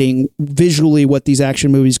elevating visually what these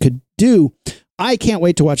action movies could do. I can't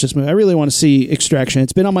wait to watch this movie. I really want to see Extraction.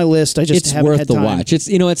 It's been on my list. It's haven't worth had the time. watch.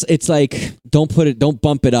 It's like don't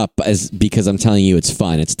bump it up because I'm telling you it's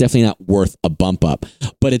fun. It's definitely not worth a bump up.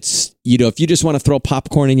 But it's if you just want to throw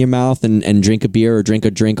popcorn in your mouth and drink a beer or drink a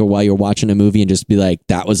drink or while you're watching a movie and just be like,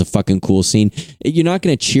 that was a fucking cool scene. You're not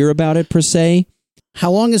going to cheer about it per se. How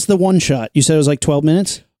long is the one shot? You said it was like 12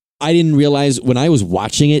 minutes? I didn't realize when I was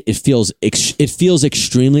watching it, it feels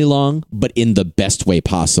extremely long, but in the best way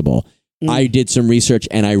possible. I did some research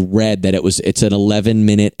and I read that it's an 11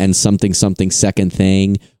 minute and something second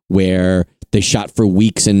thing where they shot for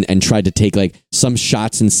weeks and tried to take like some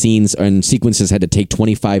shots and scenes and sequences had to take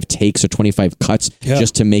 25 takes or 25 cuts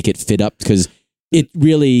just to make it fit up, because it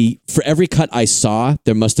really, for every cut I saw,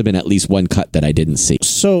 there must have been at least one cut that I didn't see.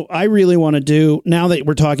 So I really want to do, now that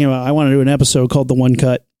we're talking about, I want to do an episode called The One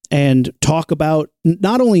Cut and talk about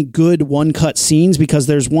not only good one cut scenes, because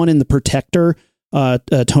there's one in The Protector,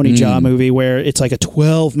 Tony Jaa movie, where it's like a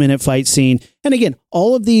 12-minute fight scene. And again,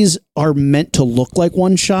 all of these are meant to look like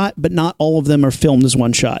one shot, but not all of them are filmed as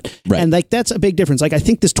one shot. Right. And like that's a big difference. Like I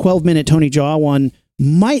think this 12-minute Tony Jaa one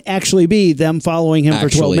might actually be them following him for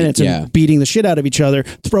 12 minutes and beating the shit out of each other,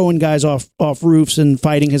 throwing guys off roofs and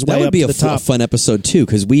fighting his way up to the top. That would be a fun episode too,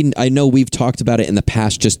 because I know we've talked about it in the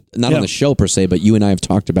past, just not on the show per se, but you and I have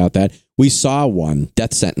talked about that. We saw one,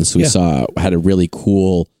 Death Sentence, we saw had a really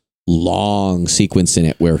cool long sequence in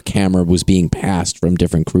it where camera was being passed from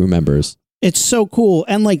different crew members. It's so cool.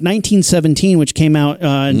 And like 1917, which came out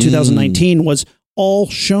in 2019, was all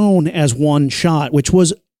shown as one shot, which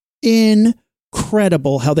was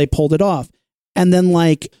incredible how they pulled it off. And then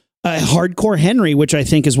like Hardcore Henry, which I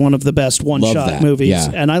think is one of the best one-shot movies.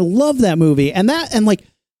 Yeah. And I love that movie.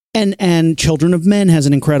 And Children of Men has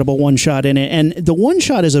an incredible one-shot in it. And the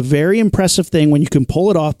one-shot is a very impressive thing when you can pull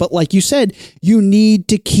it off. But like you said, you need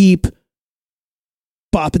to keep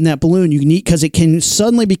bopping that balloon. You need, because it can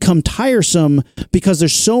suddenly become tiresome because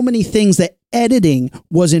there's so many things that editing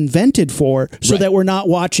was invented for, so that we're not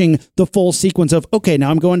watching the full sequence of, okay,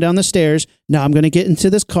 now I'm going down the stairs. Now I'm going to get into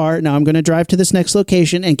this car. Now I'm going to drive to this next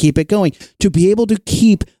location and keep it going. To be able to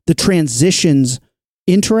keep the transitions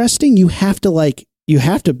interesting, you have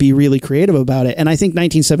to be really creative about it. And I think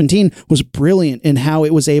 1917 was brilliant in how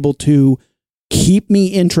it was able to keep me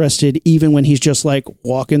interested even when he's just like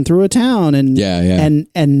walking through a town and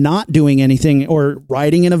not doing anything, or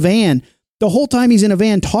riding in a van. The whole time he's in a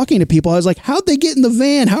van talking to people, I was like, how'd they get in the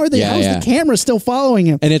van? How's the camera still following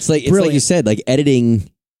him? And it's like you said, like editing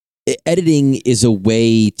is a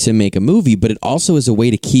way to make a movie, but it also is a way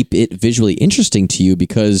to keep it visually interesting to you,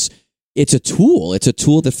 because it's a tool. It's a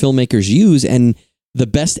tool that filmmakers use, and the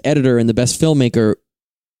best editor and the best filmmaker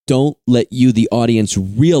don't let you, the audience,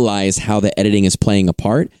 realize how the editing is playing a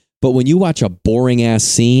part. But when you watch a boring ass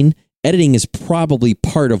scene, editing is probably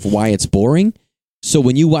part of why it's boring. So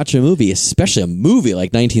when you watch a movie, especially a movie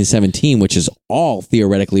like 1917, which is all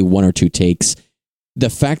theoretically one or two takes,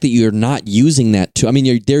 the fact that you're not using that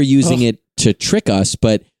they're using it to trick us,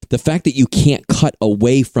 but the fact that you can't cut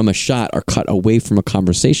away from a shot or cut away from a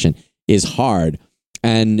conversation is hard.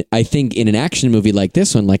 And I think in an action movie like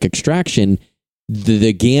this one, like Extraction,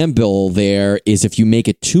 the gamble there is if you make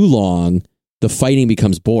it too long, the fighting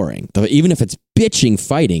becomes boring. Even if it's bitching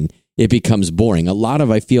fighting, it becomes boring. A lot of,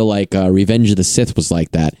 I feel like Revenge of the Sith was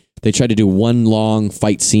like that. They tried to do one long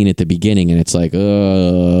fight scene at the beginning, and it's like,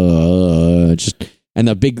 the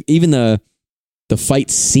fight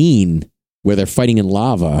scene where they're fighting in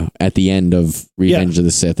lava at the end of Revenge of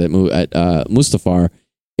the Sith at Mustafar,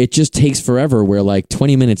 it just takes forever, where like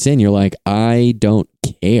 20 minutes in, you're like, I don't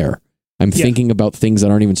care. I'm thinking about things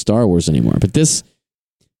that aren't even Star Wars anymore. But this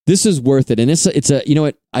is worth it. And it's a, you know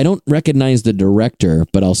what? I don't recognize the director,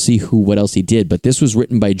 but I'll see what else he did. But this was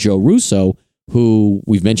written by Joe Russo, who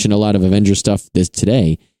we've mentioned a lot of Avengers stuff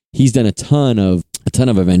today. He's done a ton of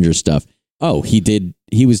Avengers stuff. Oh, he's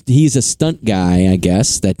a stunt guy, I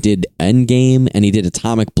guess, that did Endgame, and he did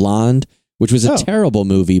Atomic Blonde, which was a terrible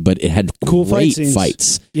movie, but it had cool great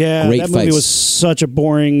fights. Yeah, that movie was such a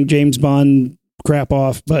boring James Bond crap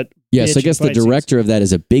off, but yes, I guess the director of that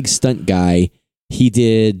is a big stunt guy. He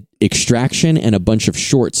did Extraction and a bunch of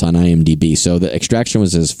shorts on IMDb. So the Extraction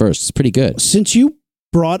was his first. It's pretty good. Since you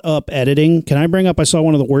brought up editing, can I bring up, I saw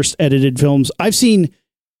one of the worst edited films I've seen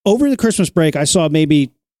over the Christmas break. I saw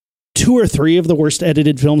maybe 2 or 3 of the worst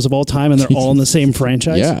edited films of all time, and they're all in the same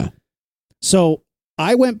franchise. Yeah. So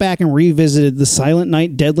I went back and revisited the Silent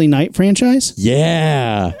Night, Deadly Night franchise.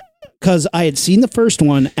 Yeah. Because I had seen the first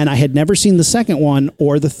one, and I had never seen the second one,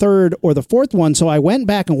 or the third, or the fourth one. So I went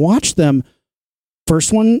back and watched them.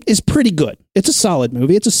 First one is pretty good. It's a solid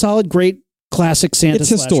movie. It's a solid, great, classic Santa. It's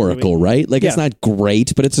historical, movie. Right? Like, it's not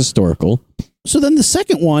great, but it's historical. So then the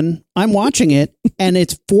second one, I'm watching it, and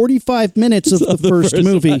it's 45 minutes of the first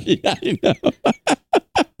movie. Yeah, I know.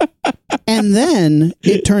 And then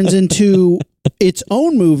it turns into its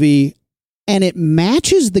own movie, and it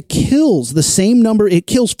matches the kills, the same number. It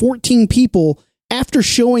kills 14 people after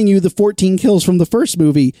showing you the 14 kills from the first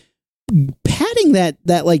movie, padding that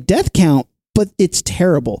like death count. But it's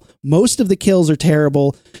terrible. Most of the kills are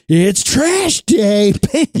terrible. It's trash day.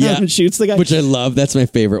 Bam, and shoots the guy. Which I love. That's my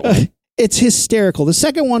favorite one. It's hysterical. The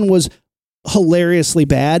second one was hilariously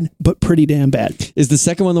bad, but pretty damn bad. Is the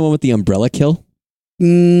second one the one with the umbrella kill?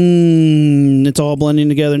 It's all blending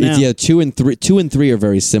together now. Yeah, 2 and 3 are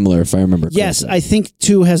very similar, if I remember correctly. Yes, I think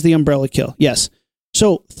 2 has the umbrella kill. Yes.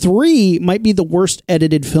 So 3 might be the worst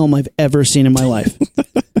edited film I've ever seen in my life.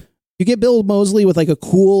 You get Bill Moseley with like a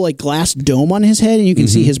cool like glass dome on his head, and you can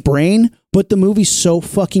see his brain. But the movie's so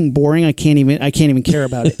fucking boring. I can't even care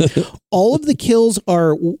about it. All of the kills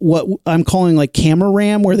are what I'm calling like camera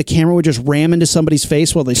ram, where the camera would just ram into somebody's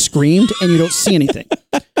face while they screamed, and you don't see anything.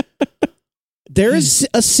 There is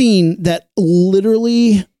a scene that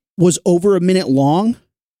literally was over a minute long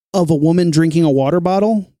of a woman drinking a water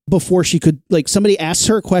bottle before she could, like, somebody asks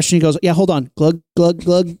her a question. He goes, yeah, hold on. Glug, glug,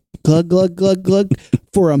 glug, glug, glug, glug, glug,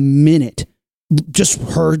 for a minute. Just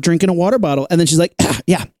her drinking a water bottle. And then she's like,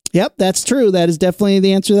 yeah, yep, that's true. That is definitely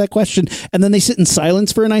the answer to that question. And then they sit in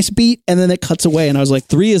silence for a nice beat, and then it cuts away. And I was like,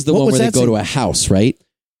 3 is the one where they go scene? to a house, right?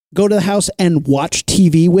 Go to the house and watch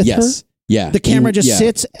TV with her. Yeah. The camera just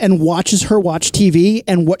sits and watches her watch TV,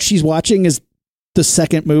 and what she's watching is the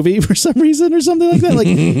second movie for some reason or something like that. Like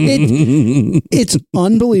it's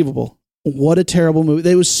unbelievable. What a terrible movie.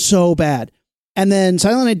 It was so bad. And then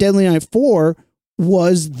Silent Night, Deadly Night 4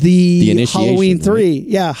 was the Halloween 3. Right?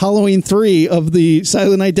 Yeah, Halloween 3 of the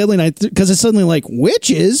Silent Night, Deadly Night, because it's suddenly like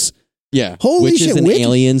witches. Yeah. Holy witches shit. And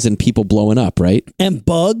aliens and people blowing up, right? And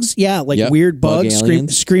bugs. Yeah, like weird bugs,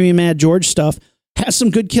 screaming Mad George stuff. Has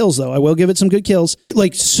some good kills, though. I will give it some good kills.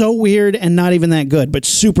 Like, so weird and not even that good, but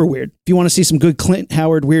super weird. If you want to see some good Clint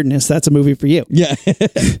Howard weirdness, that's a movie for you. Yeah.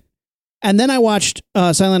 And then I watched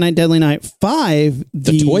Silent Night, Deadly Night 5,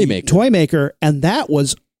 the Toy Maker, and that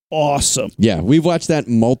was awesome. Yeah, we've watched that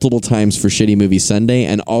multiple times for Shitty Movie Sunday,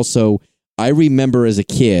 and also, I remember as a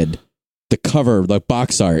kid, the cover, the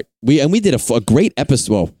box art. We did a great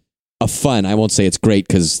episode, well, a fun, I won't say it's great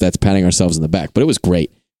because that's patting ourselves in the back, but it was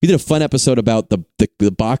great. We did a fun episode about the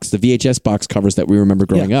box, the VHS box covers that we remember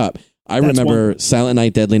growing up. I remember Silent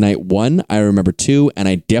Night, Deadly Night 1. I remember 2, and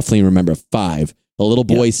I definitely remember 5. A little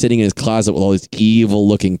boy sitting in his closet with all these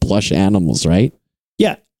evil-looking plush animals, right?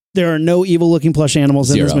 Yeah. There are no evil-looking plush animals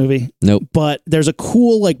in this movie. Nope. But there's a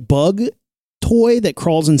cool like bug toy that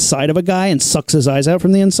crawls inside of a guy and sucks his eyes out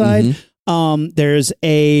from the inside. There's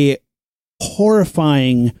a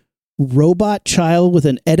horrifying robot child with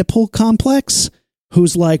an Oedipal complex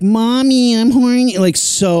who's like, Mommy, I'm horny. Like,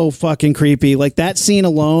 so fucking creepy. Like, that scene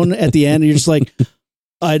alone at the end, you're just like,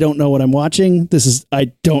 I don't know what I'm watching.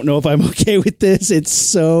 I don't know if I'm okay with this. It's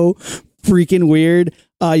so freaking weird.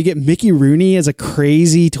 You get Mickey Rooney as a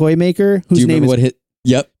crazy toy maker whose name is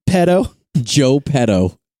Pedo. Joe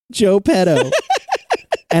Pedo. Joe Pedo.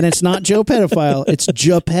 And it's not Joe Pedophile. It's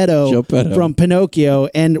Geppetto from Pinocchio.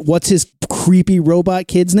 And what's his creepy robot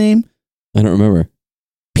kid's name? I don't remember.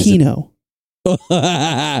 Pino.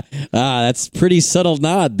 That's pretty subtle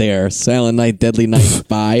nod there. Silent Night, Deadly Night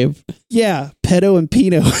 5. Yeah, Pedo and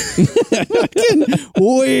Pino. Fucking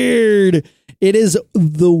weird. It is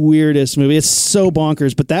the weirdest movie. It's so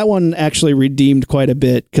bonkers, but that one actually redeemed quite a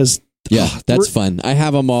bit because that's fun. I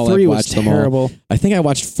have them all. 3 I was watched them terrible. all. I think I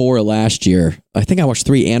watched 4 last year. I think I watched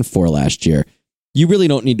 3 and 4 last year. You really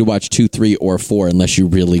don't need to watch 2, 3, or 4 unless you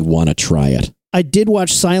really want to try it. I did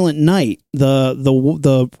watch Silent Night,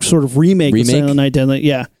 the sort of remake of Silent Night, Deadly.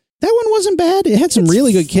 Yeah, that one wasn't bad. It had some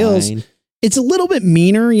really good kills. It's a little bit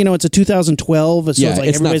meaner, it's a 2012. So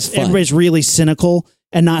it's like everybody's really cynical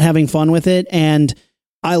and not having fun with it. And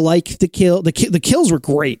I like the kill. The kills were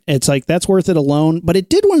great. It's like that's worth it alone. But it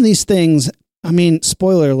did one of these things. I mean,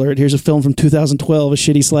 spoiler alert. Here's a film from 2012, a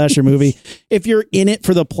shitty slasher movie. If you're in it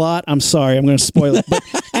for the plot, I'm sorry, I'm going to spoil it. But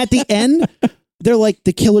at the end, they're like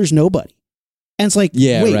the killer's nobody. And it's like,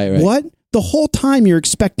 wait, right. What? The whole time you're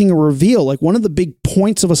expecting a reveal. Like one of the big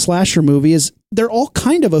points of a slasher movie is they're all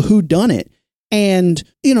kind of a whodunit. And,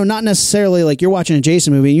 not necessarily like you're watching a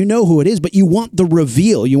Jason movie and you know who it is, but you want the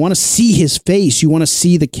reveal. You want to see his face. You want to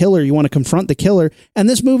see the killer. You want to confront the killer. And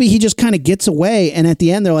this movie, he just kind of gets away. And at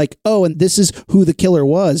the end, they're like, oh, and this is who the killer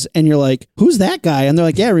was. And you're like, who's that guy? And they're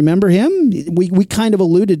like, yeah, remember him? We kind of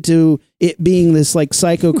alluded to it being this like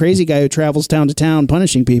psycho crazy guy who travels town to town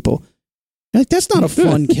punishing people. Like, that's not a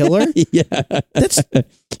fun killer. That's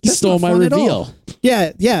stole my reveal.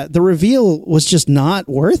 Yeah. The reveal was just not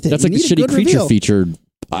worth it. That's like the shitty creature feature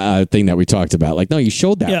thing that we talked about. Like, no, you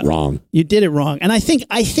showed that wrong. You did it wrong. And I think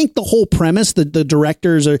the whole premise, the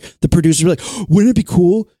directors or the producers were like, wouldn't it be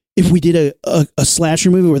cool if we did a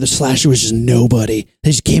slasher movie where the slasher was just nobody?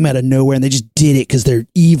 They just came out of nowhere and they just did it because they're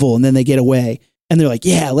evil and then they get away. And they're like,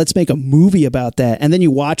 yeah, let's make a movie about that. And then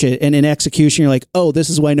you watch it, and in execution, you're like, oh, this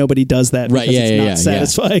is why nobody does that. Right? Because it's not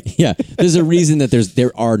satisfying. Yeah, there's a reason that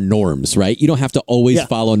there are norms, right? You don't have to always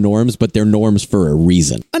follow norms, but they're norms for a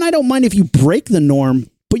reason. And I don't mind if you break the norm,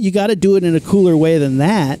 but you got to do it in a cooler way than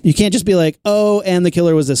that. You can't just be like, oh, and the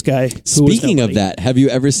killer was this guy. Speaking of that, have you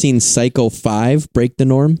ever seen Psycho 5 break the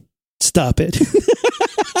norm? Stop it.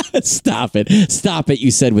 Stop it,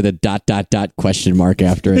 you said with a ... question mark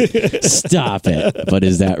after it. Stop it. But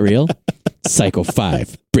is that real? Psycho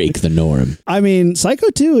 5, break the norm. I mean, Psycho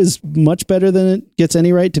 2 is much better than it gets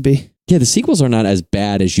any right to be. Yeah, the sequels are not as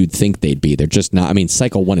bad as you'd think they'd be. They're just not. I mean,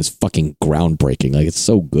 Psycho 1 is fucking groundbreaking. Like, it's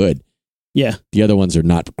so good. Yeah. The other ones are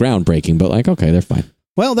not groundbreaking, but like, okay, they're fine.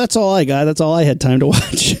 Well, that's all I got. That's all I had time to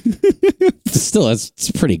watch. Still,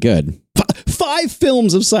 it's pretty good. 5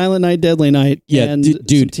 films of Silent Night, Deadly Night. Yeah, and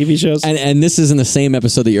dude, some TV shows. And this is in the same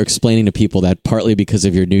episode that you're explaining to people that partly because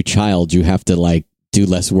of your new child, you have to like do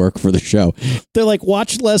less work for the show. They're like,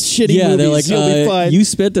 watch less shitty movies. They're like, you'll be fine. You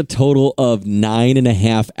spent a total of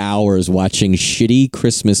 9.5 hours watching shitty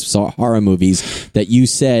Christmas horror movies that you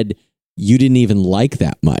said you didn't even like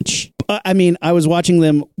that much. I mean, I was watching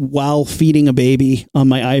them while feeding a baby on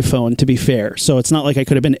my iPhone, to be fair. So it's not like I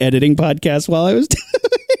could have been editing podcasts while I was doing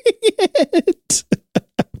it.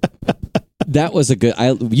 That was a good...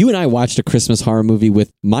 you and I watched a Christmas horror movie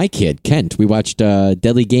with my kid, Kent. We watched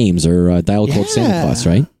Deadly Games or Dial Code Santa Claus,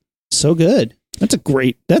 right? So good. That's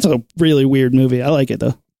a really weird movie. I like it,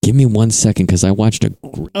 though. Give me 1 second, because I watched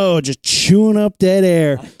just chewing up dead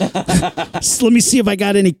air. So let me see if I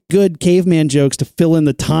got any good caveman jokes to fill in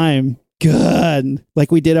the time. God,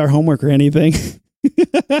 like we did our homework or anything.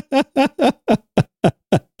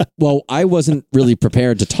 Well, I wasn't really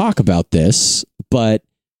prepared to talk about this, but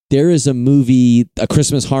there is a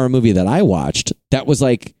Christmas horror movie that I watched that was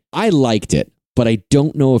like, I liked it, but I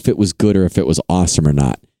don't know if it was good or if it was awesome or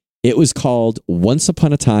not. It was called Once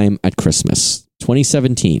Upon a Time at Christmas,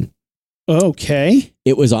 2017. Okay.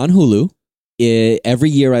 It was on Hulu.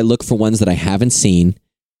 Every year I look for ones that I haven't seen.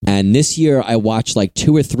 And this year I watched like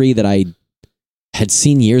 2 or 3 that I had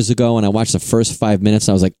seen years ago. And I watched the first 5 minutes.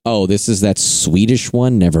 And I was like, oh, this is that Swedish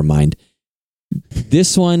one? Never mind.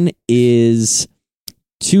 This one is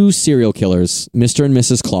 2 serial killers, Mr. and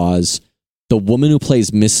Mrs. Claus. The woman who plays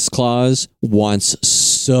Mrs. Claus wants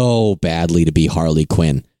so badly to be Harley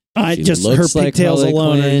Quinn. Her pigtails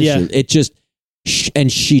alone.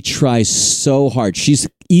 And she tries so hard. She's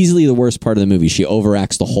easily the worst part of the movie. She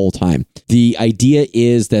overacts the whole time. The idea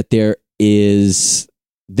is that they're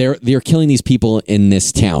killing these people in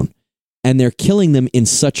this town, and they're killing them in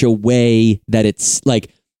such a way that it's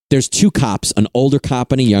like there's 2 cops, an older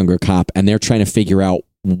cop and a younger cop, and they're trying to figure out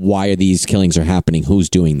why these killings are happening, who's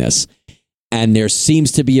doing this. And there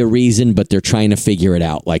seems to be a reason, but they're trying to figure it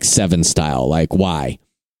out, like Seven style, like why.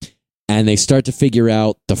 And they start to figure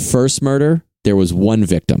out the first murder, there was 1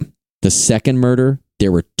 victim. The second murder,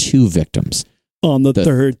 there were 2 victims. On the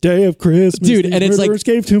third day of Christmas, dude, and it's like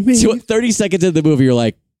gave to me. 30 seconds into the movie, you're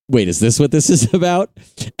like, wait, is this what this is about?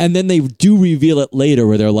 And then they do reveal it later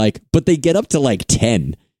where they're like, but they get up to like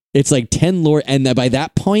 10. It's like 10 lore. And by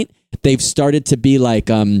that point, they've started to be like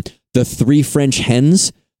the 3 French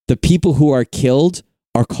hens. The people who are killed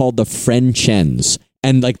are called the Frenchens.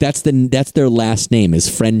 And like that's their last name is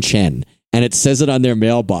Frenchen. And it says it on their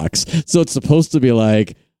mailbox. So it's supposed to be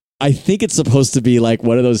like, I think it's supposed to be like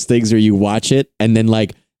one of those things where you watch it and then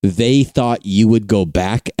like they thought you would go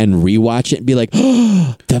back and rewatch it and be like,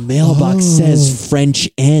 oh, the mailbox says French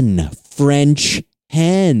N, French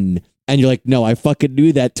hen. And you're like, no, I fucking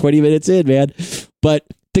knew that 20 minutes in, man. But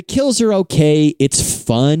the kills are okay. It's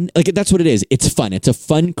fun. Like, that's what it is. It's fun. It's a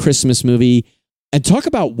fun Christmas movie. And talk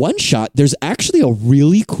about one shot. There's actually a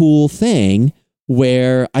really cool thing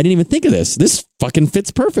where I didn't even think of this. This fucking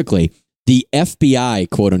fits perfectly. The FBI,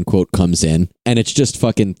 quote unquote, comes in and it's just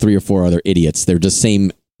fucking 3 or 4 other idiots. They're just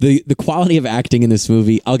same. The quality of acting in this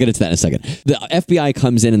movie, I'll get into that in a second. The FBI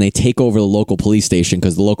comes in and they take over the local police station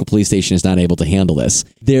because the local police station is not able to handle this.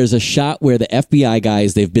 There's a shot where the FBI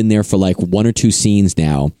guys, they've been there for like 1 or 2 scenes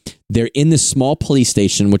now. They're in this small police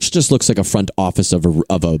station, which just looks like a front office of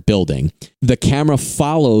a building. The camera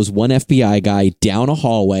follows one FBI guy down a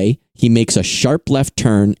hallway. He makes a sharp left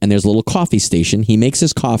turn and there's a little coffee station. He makes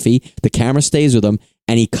his coffee. The camera stays with him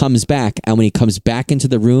and he comes back. And when he comes back into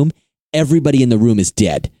the room, everybody in the room is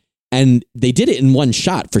dead. And they did it in one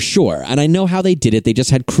shot for sure. And I know how they did it. They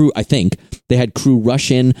just had crew, I think, they had crew rush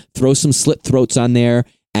in, throw some slit throats on there.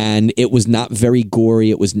 And it was not very gory.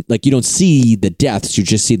 It was like, you don't see the deaths, you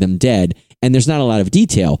just see them dead. And there's not a lot of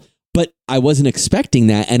detail. But I wasn't expecting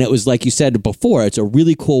that. And it was like you said before, it's a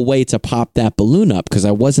really cool way to pop that balloon up because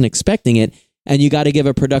I wasn't expecting it. And you got to give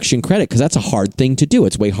a production credit because that's a hard thing to do.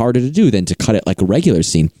 It's way harder to do than to cut it like a regular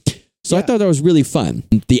scene. So I thought that was really fun.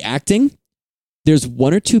 The acting, there's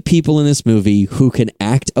one or two people in this movie who can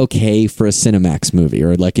act okay for a Cinemax movie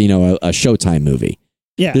or like, a Showtime movie.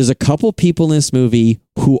 Yeah. There's a couple people in this movie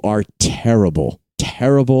who are terrible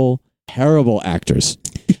actors.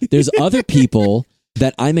 There's other people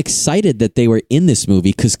that I'm excited that they were in this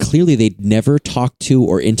movie because clearly they'd never talked to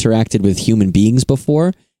or interacted with human beings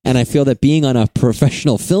before. And I feel that being on a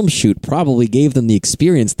professional film shoot probably gave them the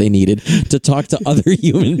experience they needed to talk to other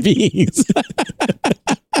human beings.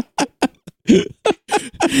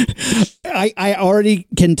 I already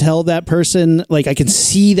can tell that person, like I can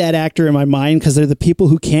see that actor in my mind because they're the people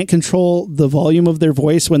who can't control the volume of their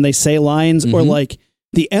voice when they say lines or like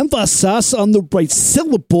the emphasis on the right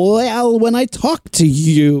syllable when I talk to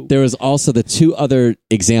you. There was also the two other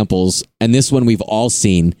examples, and this one we've all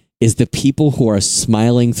seen, is the people who are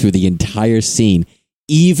smiling through the entire scene,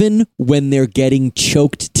 even when they're getting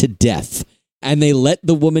choked to death. And they let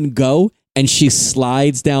the woman go, and she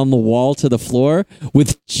slides down the wall to the floor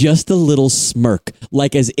with just a little smirk,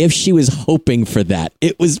 like as if she was hoping for that.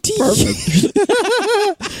 It was perfect.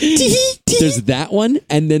 There's that one,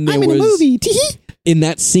 and then there was... in a movie. In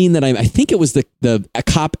that scene that I think it was the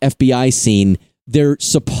cop FBI scene, they're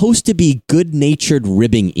supposed to be good-natured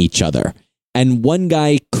ribbing each other. And one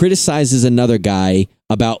guy criticizes another guy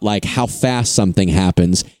about like how fast something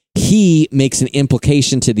happens. He makes an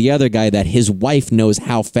implication to the other guy that his wife knows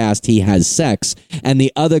how fast he has sex. And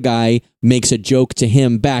the other guy makes a joke to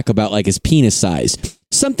him back about like his penis size.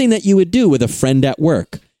 Something that you would do with a friend at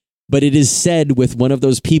work. But it is said with one of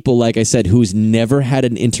those people, like I said, who's never had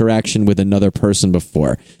an interaction with another person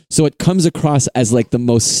before. So it comes across as like the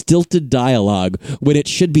most stilted dialogue when it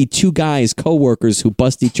should be two guys, coworkers who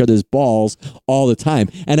bust each other's balls all the time.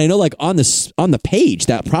 And I know like on the page,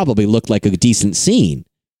 that probably looked like a decent scene.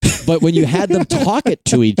 But when you had them talk it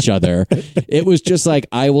to each other, it was just like,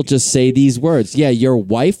 I will just say these words. Yeah, your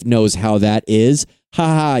wife knows how that is.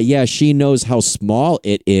 Haha, yeah, she knows how small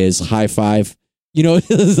it is. High five. You know,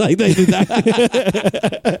 it's like that.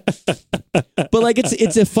 But like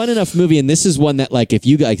it's a fun enough movie, and this is one that like if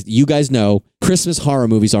you guys know, Christmas horror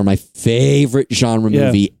movies are my favorite genre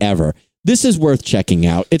movie ever. This is worth checking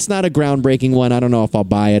out. It's not a groundbreaking one. I don't know if I'll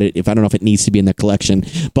buy it. I don't know if it needs to be in the collection,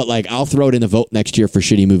 but like I'll throw it in the vote next year for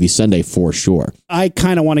Shitty Movie Sunday for sure. I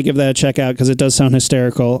kind of want to give that a check out because it does sound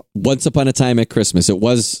hysterical. Once Upon a Time at Christmas. It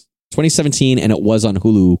was 2017, and it was on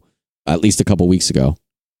Hulu at least a couple weeks ago.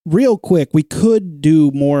 Real quick, we could do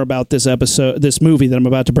more about this movie that I'm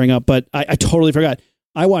about to bring up, but I totally forgot.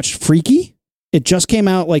 I watched Freaky. It just came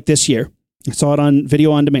out like this year. I saw it on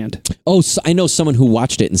video on demand. Oh, so I know someone who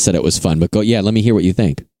watched it and said it was fun, but let me hear what you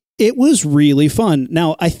think. It was really fun.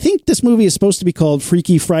 Now, I think this movie is supposed to be called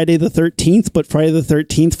Freaky Friday the 13th, but Friday the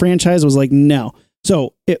 13th franchise was like, no.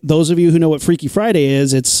 So those of you who know what Freaky Friday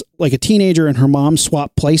is, it's like a teenager and her mom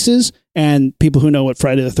swap places, and people who know what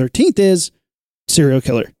Friday the 13th is, serial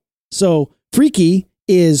killer. So Freaky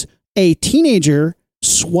is a teenager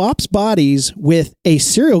swaps bodies with a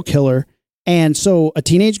serial killer. And so a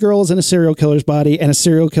teenage girl is in a serial killer's body and a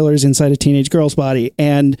serial killer is inside a teenage girl's body,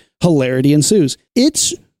 and hilarity ensues.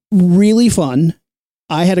 It's really fun.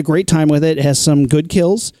 I had a great time with it. It has some good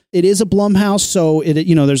kills. It is a Blumhouse, so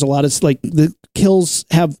there's a lot of like the kills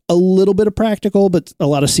have a little bit of practical, but a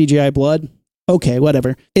lot of CGI blood. Okay,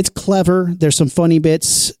 whatever. It's clever. There's some funny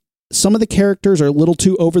bits. Some of the characters are a little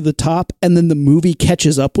too over the top, and then the movie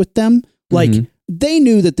catches up with them. Like, they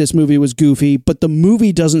knew that this movie was goofy, but the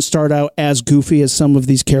movie doesn't start out as goofy as some of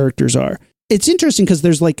these characters are. It's interesting because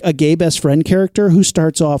there's like a gay best friend character who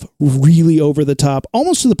starts off really over the top,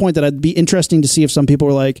 almost to the point that I'd be interesting to see if some people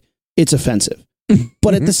were like, it's offensive.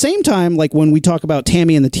 But at the same time, like when we talk about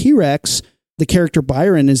Tammy and the T-Rex, the character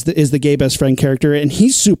Byron is the gay best friend character, and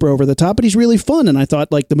he's super over the top, but he's really fun. And I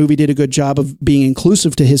thought like the movie did a good job of being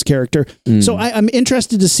inclusive to his character. So I'm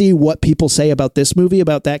interested to see what people say about this movie,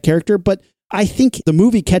 about that character. But I think the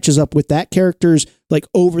movie catches up with that character's like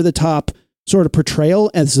over the top sort of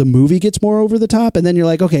portrayal as the movie gets more over the top. And then you're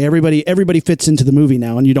like, okay, everybody fits into the movie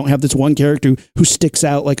now. And you don't have this one character who sticks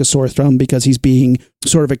out like a sore thumb because he's being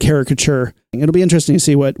sort of a caricature. It'll be interesting to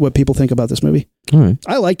see what people think about this movie. All right.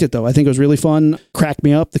 I liked it though. I think it was really fun. Cracked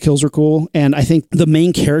me up. The kills were cool. And I think the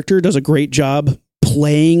main character does a great job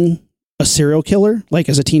playing a serial killer, like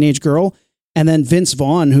as a teenage girl. And then Vince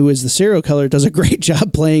Vaughn, who is the serial killer, does a great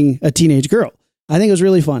job playing a teenage girl. I think it was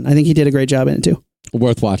really fun. I think he did a great job in it too.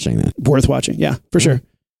 Worth watching then. Worth watching. Yeah, for sure.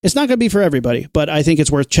 It's not going to be for everybody, but I think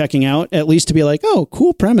it's worth checking out, at least to be like, oh,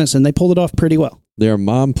 cool premise. And they pulled it off pretty well. Their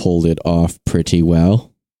mom pulled it off pretty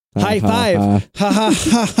well. High five. Ha ha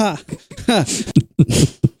ha ha.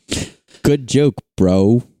 Good joke,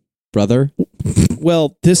 brother.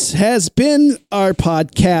 Well, this has been our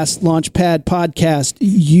podcast, Launchpad Podcast.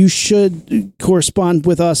 You should correspond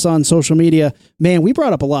with us on social media. Man, we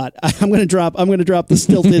brought up a lot. I'm going to drop the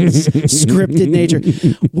stilted, scripted nature.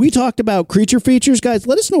 We talked about creature features, guys.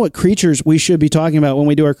 Let us know what creatures we should be talking about when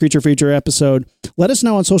we do our creature feature episode. Let us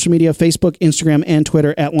know on social media, Facebook, Instagram, and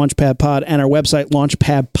Twitter at Launchpad Pod, and our website,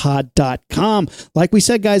 launchpadpod.com. Like we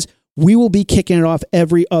said, guys, we will be kicking it off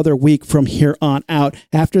every other week from here on out.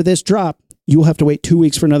 After this drop, you'll have to wait 2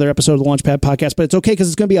 weeks for another episode of the Launchpad Podcast, but it's okay because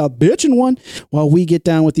it's going to be a bitchin' one while we get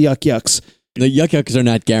down with the yuck yucks. The yuck yucks are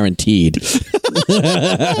not guaranteed.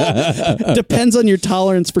 Depends on your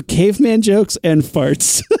tolerance for caveman jokes and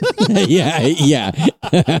farts. Yeah.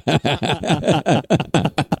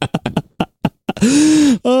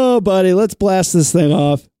 Oh, buddy, let's blast this thing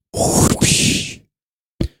off.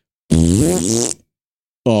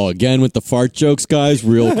 Oh, again with the fart jokes, guys.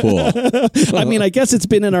 Real cool. I mean, I guess it's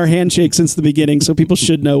been in our handshake since the beginning, so people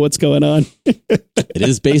should know what's going on. It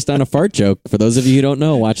is based on a fart joke. For those of you who don't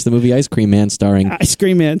know, watch the movie Ice Cream Man starring Ice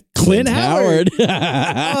Cream Man. Clint Howard.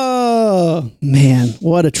 Oh, man.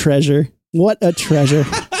 What a treasure. What a treasure.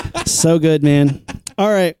 So good, man.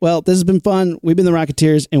 All right. Well, this has been fun. We've been the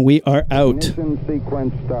Rocketeers, and we are out. Ignition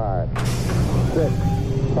sequence start. 6,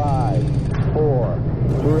 5, 4,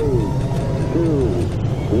 3, 2,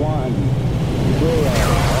 1, 0.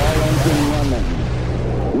 All engine running.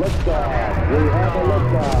 Liftoff. We have a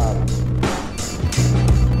liftoff.